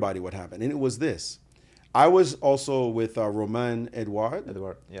told everybody what happened. And it was this. I was also with Romain Edouard.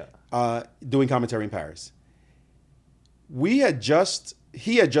 Yeah. Doing commentary in Paris. He had just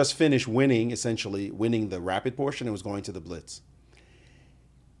finished winning the rapid portion and was going to the blitz.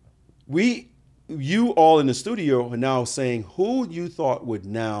 You all in the studio are now saying who you thought would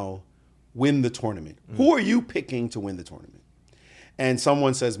now win the tournament. Who are you picking to win the tournament? And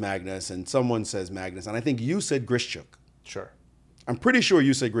someone says Magnus, and someone says Magnus, and I think you said Grishchuk. Sure. I'm pretty sure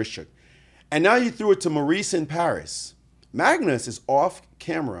you said Grishchuk. And now you threw it to Maurice in Paris. Magnus is off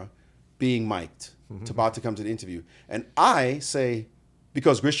camera being mic'd, about to come to the interview. And I say,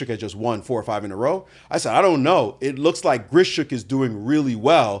 because Grishchuk had just won 4 or 5 in a row, I said, I don't know. It looks like Grishchuk is doing really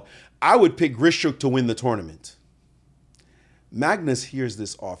well. I would pick Grishchuk to win the tournament. Magnus hears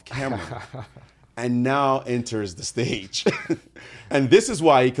this off camera and now enters the stage. And this is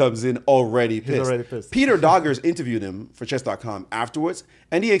why he comes in already pissed. He's already pissed. Peter Doggers interviewed him for chess.com afterwards,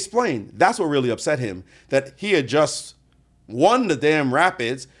 and he explained that's what really upset him, that he had just won the damn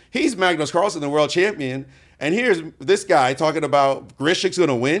Rapids. He's Magnus Carlsen, the world champion, and here's this guy talking about Grishchuk's going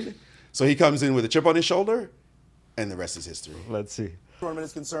to win. So he comes in with a chip on his shoulder, and the rest is history. Let's see. Tournament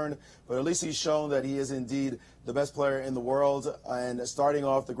is concerned, but at least he's shown that he is indeed the best player in the world and starting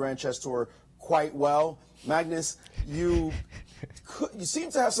off the Grand Chess Tour quite well. Magnus, you You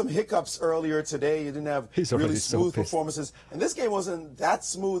seem to have some hiccups earlier today. You didn't have He's really already so smooth pissed. performances. And this game wasn't that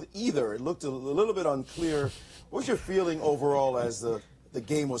smooth either. It looked a little bit unclear. What's your feeling overall as the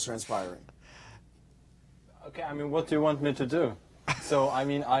game was transpiring? Okay, I mean, what do you want me to do? So, I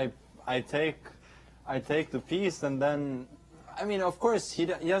mean, I take the piece, and then, I mean, of course, he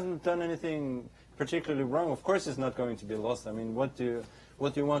hasn't done anything particularly wrong. Of course, it's not going to be lost. I mean, what do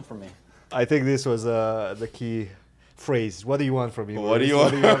you want from me? I think this was the key phrase. What do you want from me, Maurice?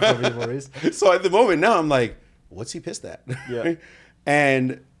 What do you want from me, Maurice? So at the moment now, I'm like, what's he pissed at? Yeah.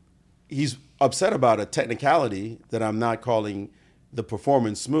 And he's upset about a technicality that I'm not calling the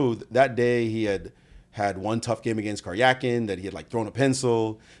performance smooth. That day he had one tough game against Karyakin that he had like thrown a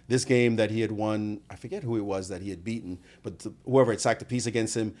pencil. This game that he had won, I forget who it was that he had beaten, but whoever had sacked a piece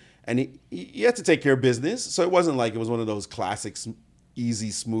against him. And he had to take care of business. So it wasn't like it was one of those classic,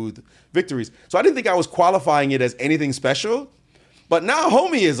 easy, smooth victories. So I didn't think I was qualifying it as anything special. But now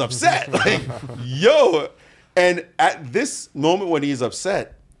homie is upset. Like, yo. And at this moment when he's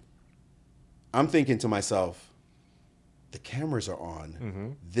upset, I'm thinking to myself, the cameras are on. Mm-hmm.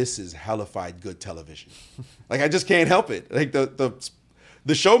 This is hellified good television. Like, I just can't help it. Like,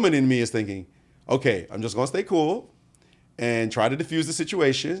 the showman in me is thinking, okay, I'm just going to stay cool and try to diffuse the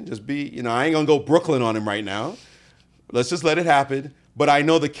situation. Just be, I ain't going to go Brooklyn on him right now. Let's just let it happen. But I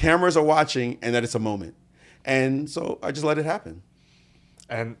know the cameras are watching and that it's a moment. And so I just let it happen.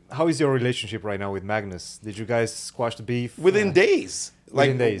 And how is your relationship right now with Magnus? Did you guys squash the beef? Within days.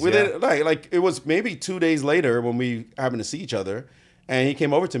 Within days, like it was maybe 2 days later when we happened to see each other, and he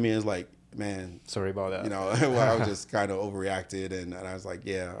came over to me and was like, "Man, sorry about that." I was just kind of overreacted, and I was like,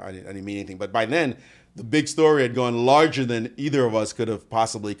 "Yeah, I didn't mean anything." But by then, the big story had gone larger than either of us could have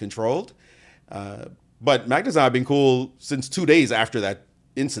possibly controlled. But Magnus and I have been cool since 2 days after that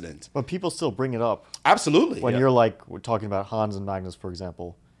incident. But people still bring it up. Absolutely. When you're like, we're talking about Hans and Magnus, for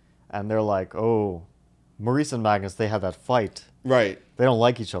example, and they're like, oh, Maurice and Magnus, they had that fight. Right. They don't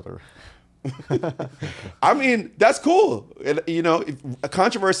like each other. I mean, that's cool. A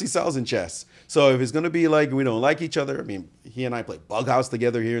controversy sells in chess. So if it's going to be like we don't like each other, I mean, he and I played Bug House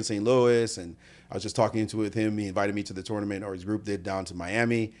together here in St. Louis, and I was just talking with him. He invited me to the tournament, or his group did, down to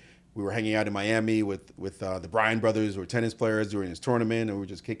Miami. We were hanging out in Miami with the Bryan brothers, who were tennis players, during his tournament, and we were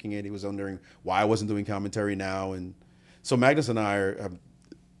just kicking it. He was wondering why I wasn't doing commentary now. And so Magnus and I have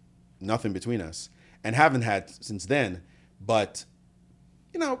nothing between us, and haven't had since then. But,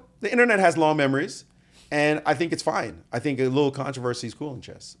 the internet has long memories, and I think it's fine. I think a little controversy is cool in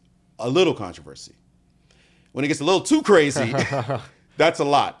chess. A little controversy. When it gets a little too crazy, that's a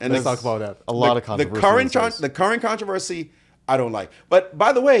lot. And let's talk about that. A lot of controversy. The current controversy, I don't like. But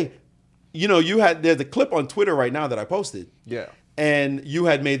by the way, there's a clip on Twitter right now that I posted. Yeah. And you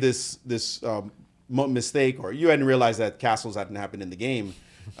had made this mistake, or you hadn't realized that castles hadn't happened in the game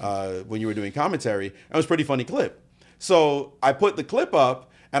when you were doing commentary. It was a pretty funny clip. So I put the clip up,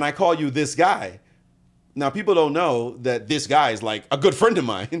 and I call you this guy. Now, people don't know that this guy is like a good friend of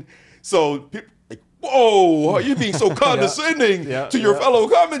mine. So people like, whoa, you're being so condescending to your fellow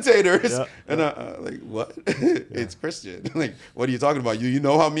commentators. Yeah. And like, what? It's Christian. Like, what are you talking about? You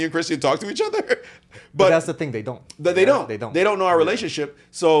know how me and Christian talk to each other? But that's the thing, they don't. They don't. They don't know our relationship.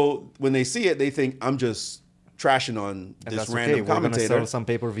 So when they see it, they think I'm just trashing on this random commentator. We're gonna sell some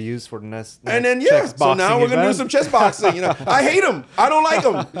pay-per-views for the next and then so now we're gonna do some chess boxing. I hate him. I don't like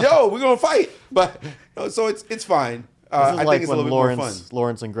him. Yo, we're gonna fight. But so it's fine. I think it's a little bit more fun.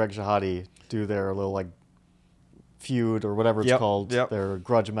 Lawrence and Greg Shahade do their little like feud or whatever it's called, their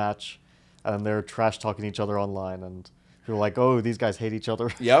grudge match, and they're trash talking each other online, and you're like, oh, these guys hate each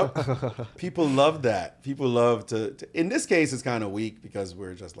other. Yep. People love that. People love to. In this case, it's kind of weak because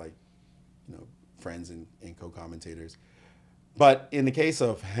we're just like, friends and co-commentators. But in the case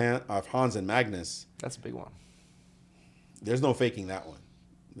of Hans and Magnus, that's a big one. There's no faking that one.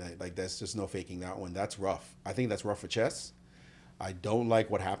 Like, that's just no faking that one. That's rough. I think that's rough for chess. I don't like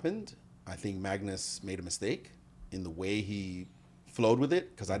what happened. I think Magnus made a mistake in the way he flowed with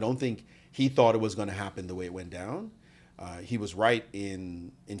it, because I don't think he thought it was going to happen the way it went down. He was right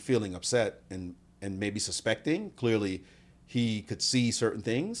in feeling upset and maybe suspecting. Clearly, he could see certain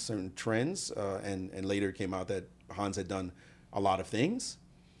things, certain trends, and later it came out that Hans had done a lot of things.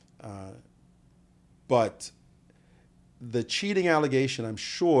 But the cheating allegation, I'm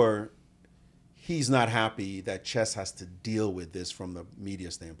sure he's not happy that chess has to deal with this from the media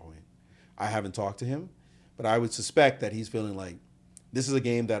standpoint. I haven't talked to him, but I would suspect that he's feeling like, this is a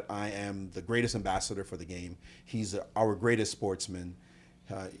game that I am the greatest ambassador for the game. He's our greatest sportsman.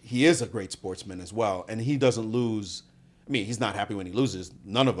 He is a great sportsman as well, and he doesn't lose. I mean, he's not happy when he loses.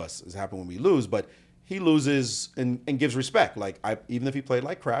 None of us is happy when we lose, but he loses and gives respect. Like, even if he played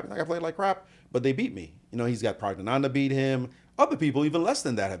like crap, like I played like crap, but they beat me. You know, he's got Praggnanandhaa beat him. Other people, even less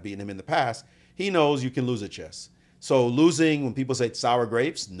than that, have beaten him in the past. He knows you can lose at chess. So losing, when people say sour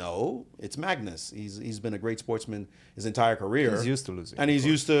grapes, no, it's Magnus. He's been a great sportsman his entire career. He's used to losing. And he's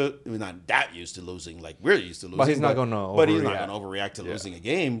used to, not that used to losing, like we're used to losing. But he's not going to overreact. But he's not going to overreact to losing a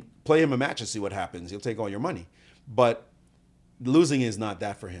game. Play him a match and see what happens. He'll take all your money. But losing is not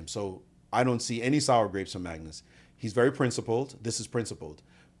that for him. So I don't see any sour grapes from Magnus. He's very principled. This is principled.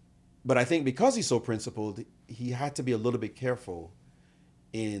 But I think because he's so principled, he had to be a little bit careful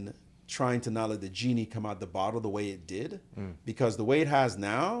in trying to not let the genie come out the bottle the way it did, because the way it has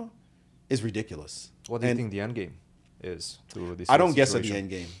now is ridiculous. What do you think the end game is to this? I don't guess at the end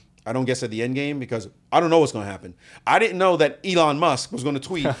game. I don't guess at the end game because I don't know what's going to happen. I didn't know that Elon Musk was going to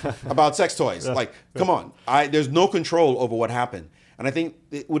tweet about sex toys. Like, come on. There's no control over what happened. And I think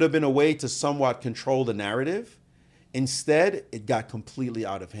it would have been a way to somewhat control the narrative. Instead, it got completely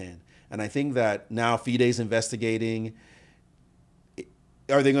out of hand. And I think that now FIDE's investigating.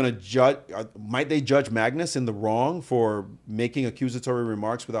 Are they going to judge? Might they judge Magnus in the wrong for making accusatory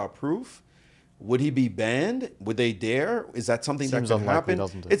remarks without proof? Would he be banned? Would they dare? Is that something that could happen?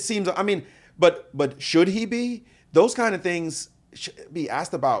 Doesn't it? It seems. I mean, but should he be? Those kind of things should be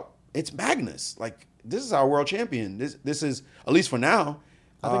asked about. It's Magnus. Like, this is our world champion. This is, at least for now.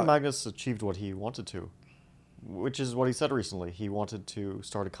 I think Magnus achieved what he wanted to, which is what he said recently. He wanted to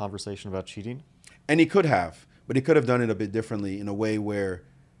start a conversation about cheating. And he could have, but he could have done it a bit differently in a way where,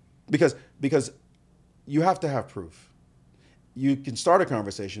 because you have to have proof. You can start a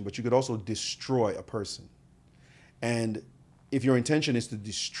conversation, but you could also destroy a person. And if your intention is to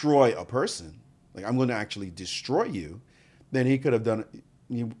destroy a person, like, I'm going to actually destroy you, then he could have done,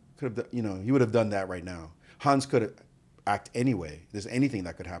 he would have done that right now. Hans could act anyway. There's anything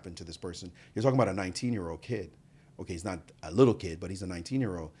that could happen to this person. You're talking about a 19-year-old kid. Okay, he's not a little kid, but he's a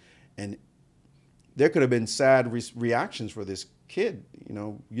 19-year-old. And there could have been sad reactions for this kid.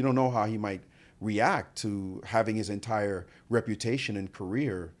 You don't know how he might react to having his entire reputation and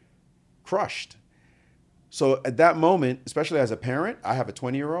career crushed. So at that moment, especially as a parent, I have a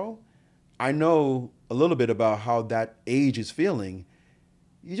 20-year-old. I know a little bit about how that age is feeling.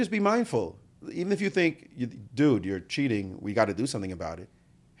 You just be mindful. Even if you think, dude, you're cheating, we got to do something about it,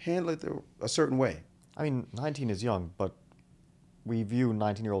 handle it a certain way. I mean, 19 is young, but we view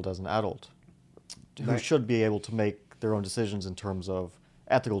 19-year-old as an adult who should be able to make their own decisions in terms of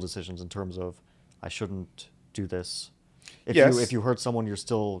ethical decisions, in terms of, I shouldn't do this. If you hurt someone, you're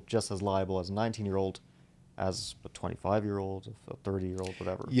still just as liable as a 19-year-old as a 25-year-old, a 30-year-old,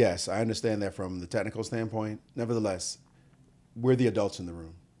 whatever. Yes, I understand that from the technical standpoint. Nevertheless, we're the adults in the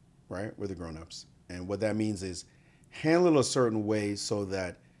room, right? We're the grown-ups. And what that means is handle it a certain way so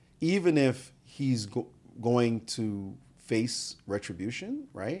that even if he's going to face retribution,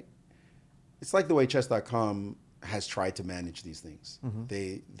 right? It's like the way chess.com has tried to manage these things.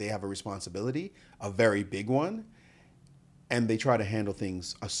 Mm-hmm. They have a responsibility, a very big one, and they try to handle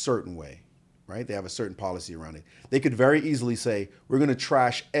things a certain way, right? They have a certain policy around it. They could very easily say, we're going to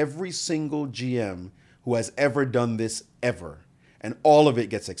trash every single GM who has ever done this ever, and all of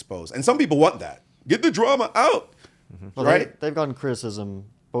it gets exposed. And some people want that. Get the drama out, well, right? They've gotten criticism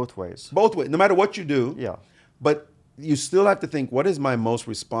both ways. Both ways, no matter what you do. Yeah. But you still have to think, what is my most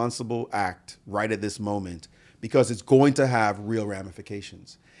responsible act right at this moment? Because it's going to have real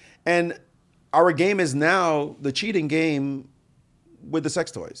ramifications. And our game is now the cheating game with the sex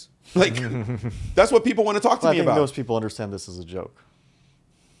toys. Like, that's what people want to talk to me about. I think most people understand this as a joke.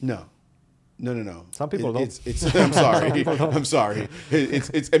 No. Some people don't. I'm sorry. I'm sorry.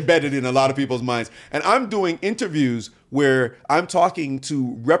 It's embedded in a lot of people's minds. And I'm doing interviews where I'm talking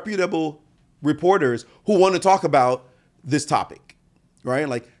to reputable reporters who want to talk about this topic, right?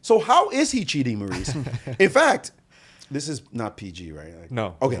 Like, so how is he cheating, Maurice? In fact, this is not PG, right? Like,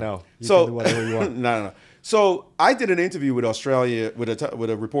 no. Okay. No. You can do whatever you want. No. So I did an interview with Australia with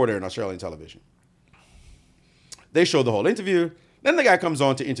a reporter in Australian television. They showed the whole interview. Then the guy comes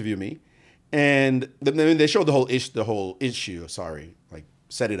on to interview me. And then they showed the whole issue, like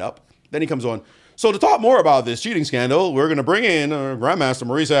set it up. Then he comes on. So to talk more about this cheating scandal, we're going to bring in Grandmaster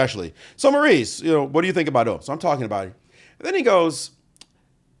Maurice Ashley. So Maurice, what do you think about it? So I'm talking about it. And then he goes,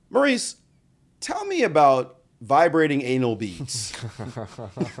 Maurice, tell me about vibrating anal beads.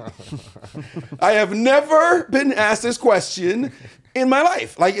 I have never been asked this question in my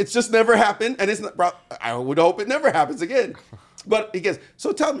life. Like, it's just never happened. And I would hope it never happens again. But he gets,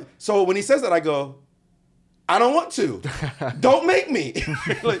 so tell me. So when he says that, I go, I don't want to. Don't make me.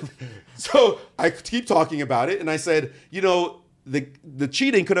 So I keep talking about it. And I said, the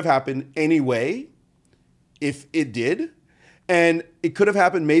cheating could have happened anyway. if it did. And it could have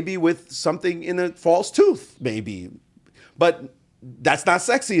happened maybe with something in a false tooth, maybe. But that's not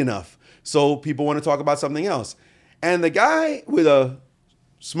sexy enough. So people want to talk about something else. And the guy with a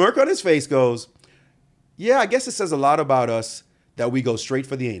smirk on his face goes, yeah, I guess it says a lot about us that we go straight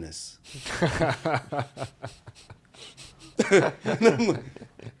for the anus.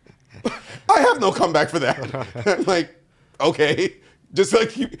 I have no comeback for that. I'm like, okay, just like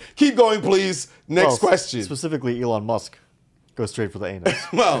keep going, please. Next question. Specifically, Elon Musk goes straight for the anus.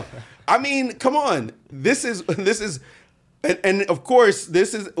 Well, I mean, come on. This is, and of course,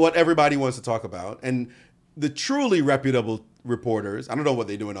 this is what everybody wants to talk about. And the truly reputable reporters, I don't know what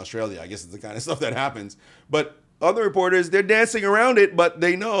they do in Australia. I guess it's the kind of stuff that happens. But other reporters, they're dancing around it, but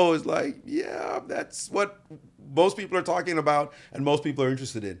they know it's like, yeah, that's what most people are talking about and most people are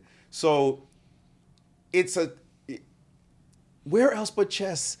interested in. So where else but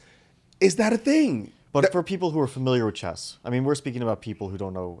chess is that a thing? But for people who are familiar with chess, I mean, we're speaking about people who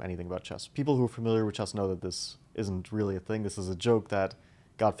don't know anything about chess. People who are familiar with chess know that this isn't really a thing. This is a joke that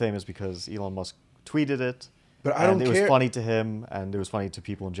got famous because Elon Musk tweeted it. But I don't care. It was funny to him, and it was funny to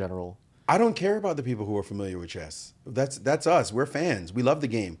people in general. I don't care about the people who are familiar with chess. That's us. We're fans. We love the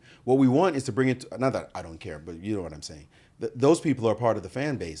game. What we want is to bring it to, not that I don't care, but you know what I'm saying. Those people are part of the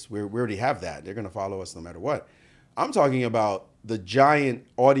fan base. We already have that. They're going to follow us no matter what. I'm talking about the giant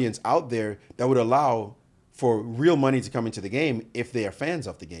audience out there that would allow for real money to come into the game if they are fans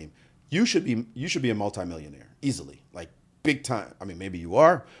of the game. You should be a multimillionaire easily, like big time. I mean, maybe you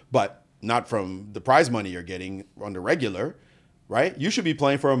are, but not from the prize money you're getting on the regular, right? You should be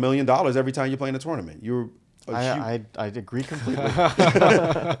playing for $1 million every time you play in a tournament. I agree completely.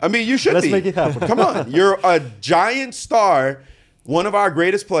 I mean, you should Let's be. make it happen. Come on. You're a giant star, one of our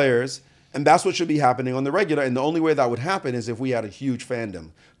greatest players, and that's what should be happening on the regular. And the only way that would happen is if we had a huge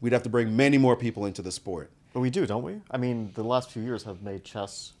fandom. We'd have to bring many more people into the sport. But we do, don't we? I mean, the last few years have made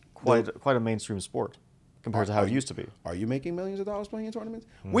chess quite a mainstream sport compared to how it used to be. Are you making millions of dollars playing in tournaments?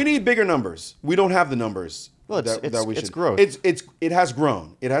 We need bigger numbers. We don't have the numbers that we should. It's growth. It has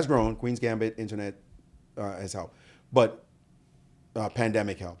grown. It has grown. Queen's Gambit, internet has helped. But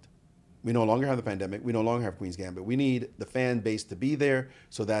pandemic helped. We no longer have the pandemic. We no longer have Queen's Gambit. We need the fan base to be there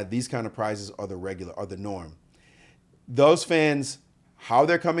so that these kind of prizes are the norm. Those fans, how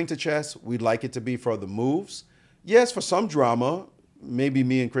they're coming to chess, we'd like it to be for the moves. Yes, for some drama, maybe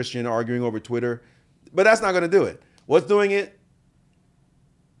me and Christian arguing over Twitter, but that's not going to do it. What's doing it?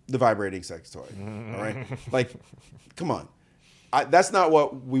 The vibrating sex toy. All right? Like, come on. That's not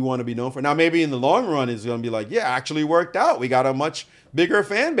what we want to be known for. Now, maybe in the long run, it's going to be like, yeah, actually worked out. We got a much bigger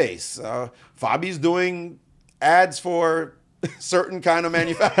fan base. Fabi's doing ads for certain kind of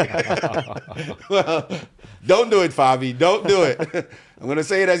manufacturer. Well, don't do it, Fabi. Don't do it. I'm going to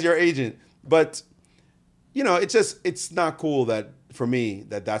say it as your agent. But, you know, it's not cool that, for me,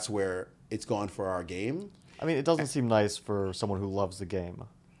 that's where it's gone for our game. I mean, it doesn't seem nice for someone who loves the game.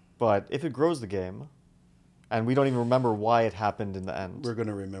 But if it grows the game, and we don't even remember why it happened in the end. We're going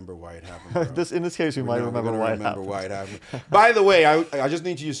to remember why it happened, bro. In this case, we might remember why it happened. By the way, I just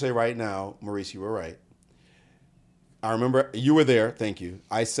need you to say right now, Maurice, you were right. I remember you were there. Thank you.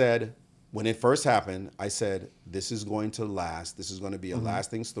 I said, when it first happened, I said, this is going to last. This is going to be a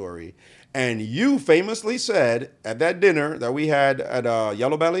lasting story. And you famously said at that dinner that we had at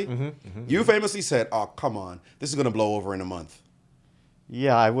Yellow Belly, you famously said, oh, come on. This is going to blow over in a month.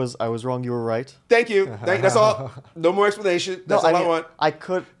 Yeah, I was wrong. You were right. Thank you. That's all. No more explanation. That's all I want.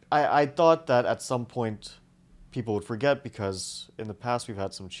 I thought that at some point people would forget because in the past we've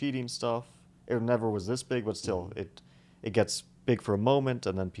had some cheating stuff. It never was this big, but still, it gets big for a moment,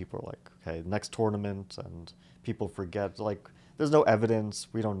 and then people are like, okay, next tournament, and people forget. Like, there's no evidence.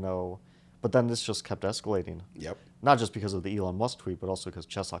 We don't know. But then this just kept escalating. Yep. Not just because of the Elon Musk tweet, but also because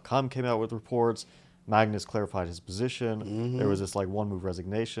Chess.com came out with reports. Magnus clarified his position. There was this like one-move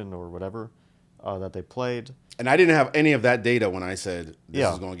resignation or whatever that they played. And I didn't have any of that data when I said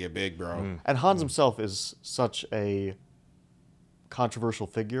this is going to get big, bro. And Hans himself is such a controversial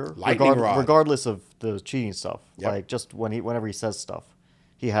figure, lightning rod, regardless of the cheating stuff. Yep. Like just whenever he says stuff,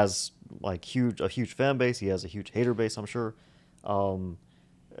 he has like a huge fan base. He has a huge hater base, I'm sure.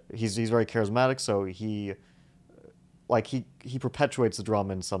 He's very charismatic, so he perpetuates the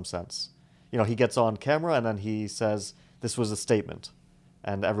drama in some sense. You know, he gets on camera and then he says, this was a statement.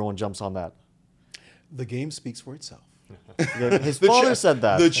 And everyone jumps on that. The game speaks for itself. His father said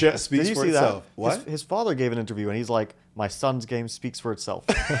that. The chess speaks Did you for see itself. That? What? His father gave an interview and he's like, my son's game speaks for itself.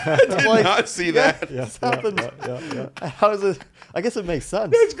 I did not see that. Yeah, How is it? I guess it makes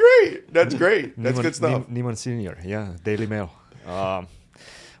sense. That's great. That's great. That's good stuff. Niemann Senior, yeah, Daily Mail.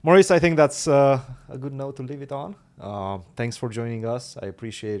 Maurice, I think that's a good note to leave it on. Thanks for joining us. I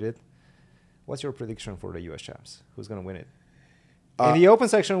appreciate it. What's your prediction for the US Champs? Who's going to win it? In the open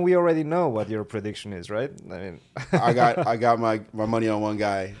section, we already know what your prediction is, right? I mean, I got my money on one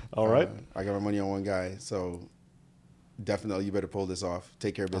guy. All right. I got my money on one guy. So definitely, you better pull this off.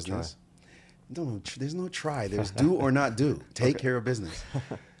 Take care of business. No, there's no try. There's do or not do. Take care of business.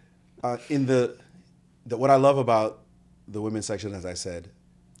 In what I love about the women's section, as I said,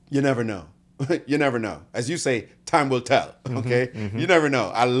 you never know. You never know. As you say, time will tell. Okay, you never know.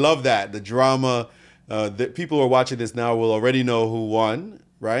 I love that, the drama. The people who are watching this now will already know who won,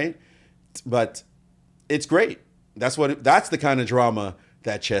 right? But it's great. That's the kind of drama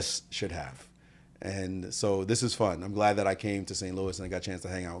that chess should have. And so this is fun. I'm glad that I came to St. Louis and I got a chance to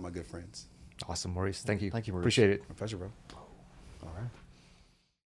hang out with my good friends. Awesome, Maurice. Thank you. Thank you, Maurice. Appreciate it. My pleasure, bro. All right.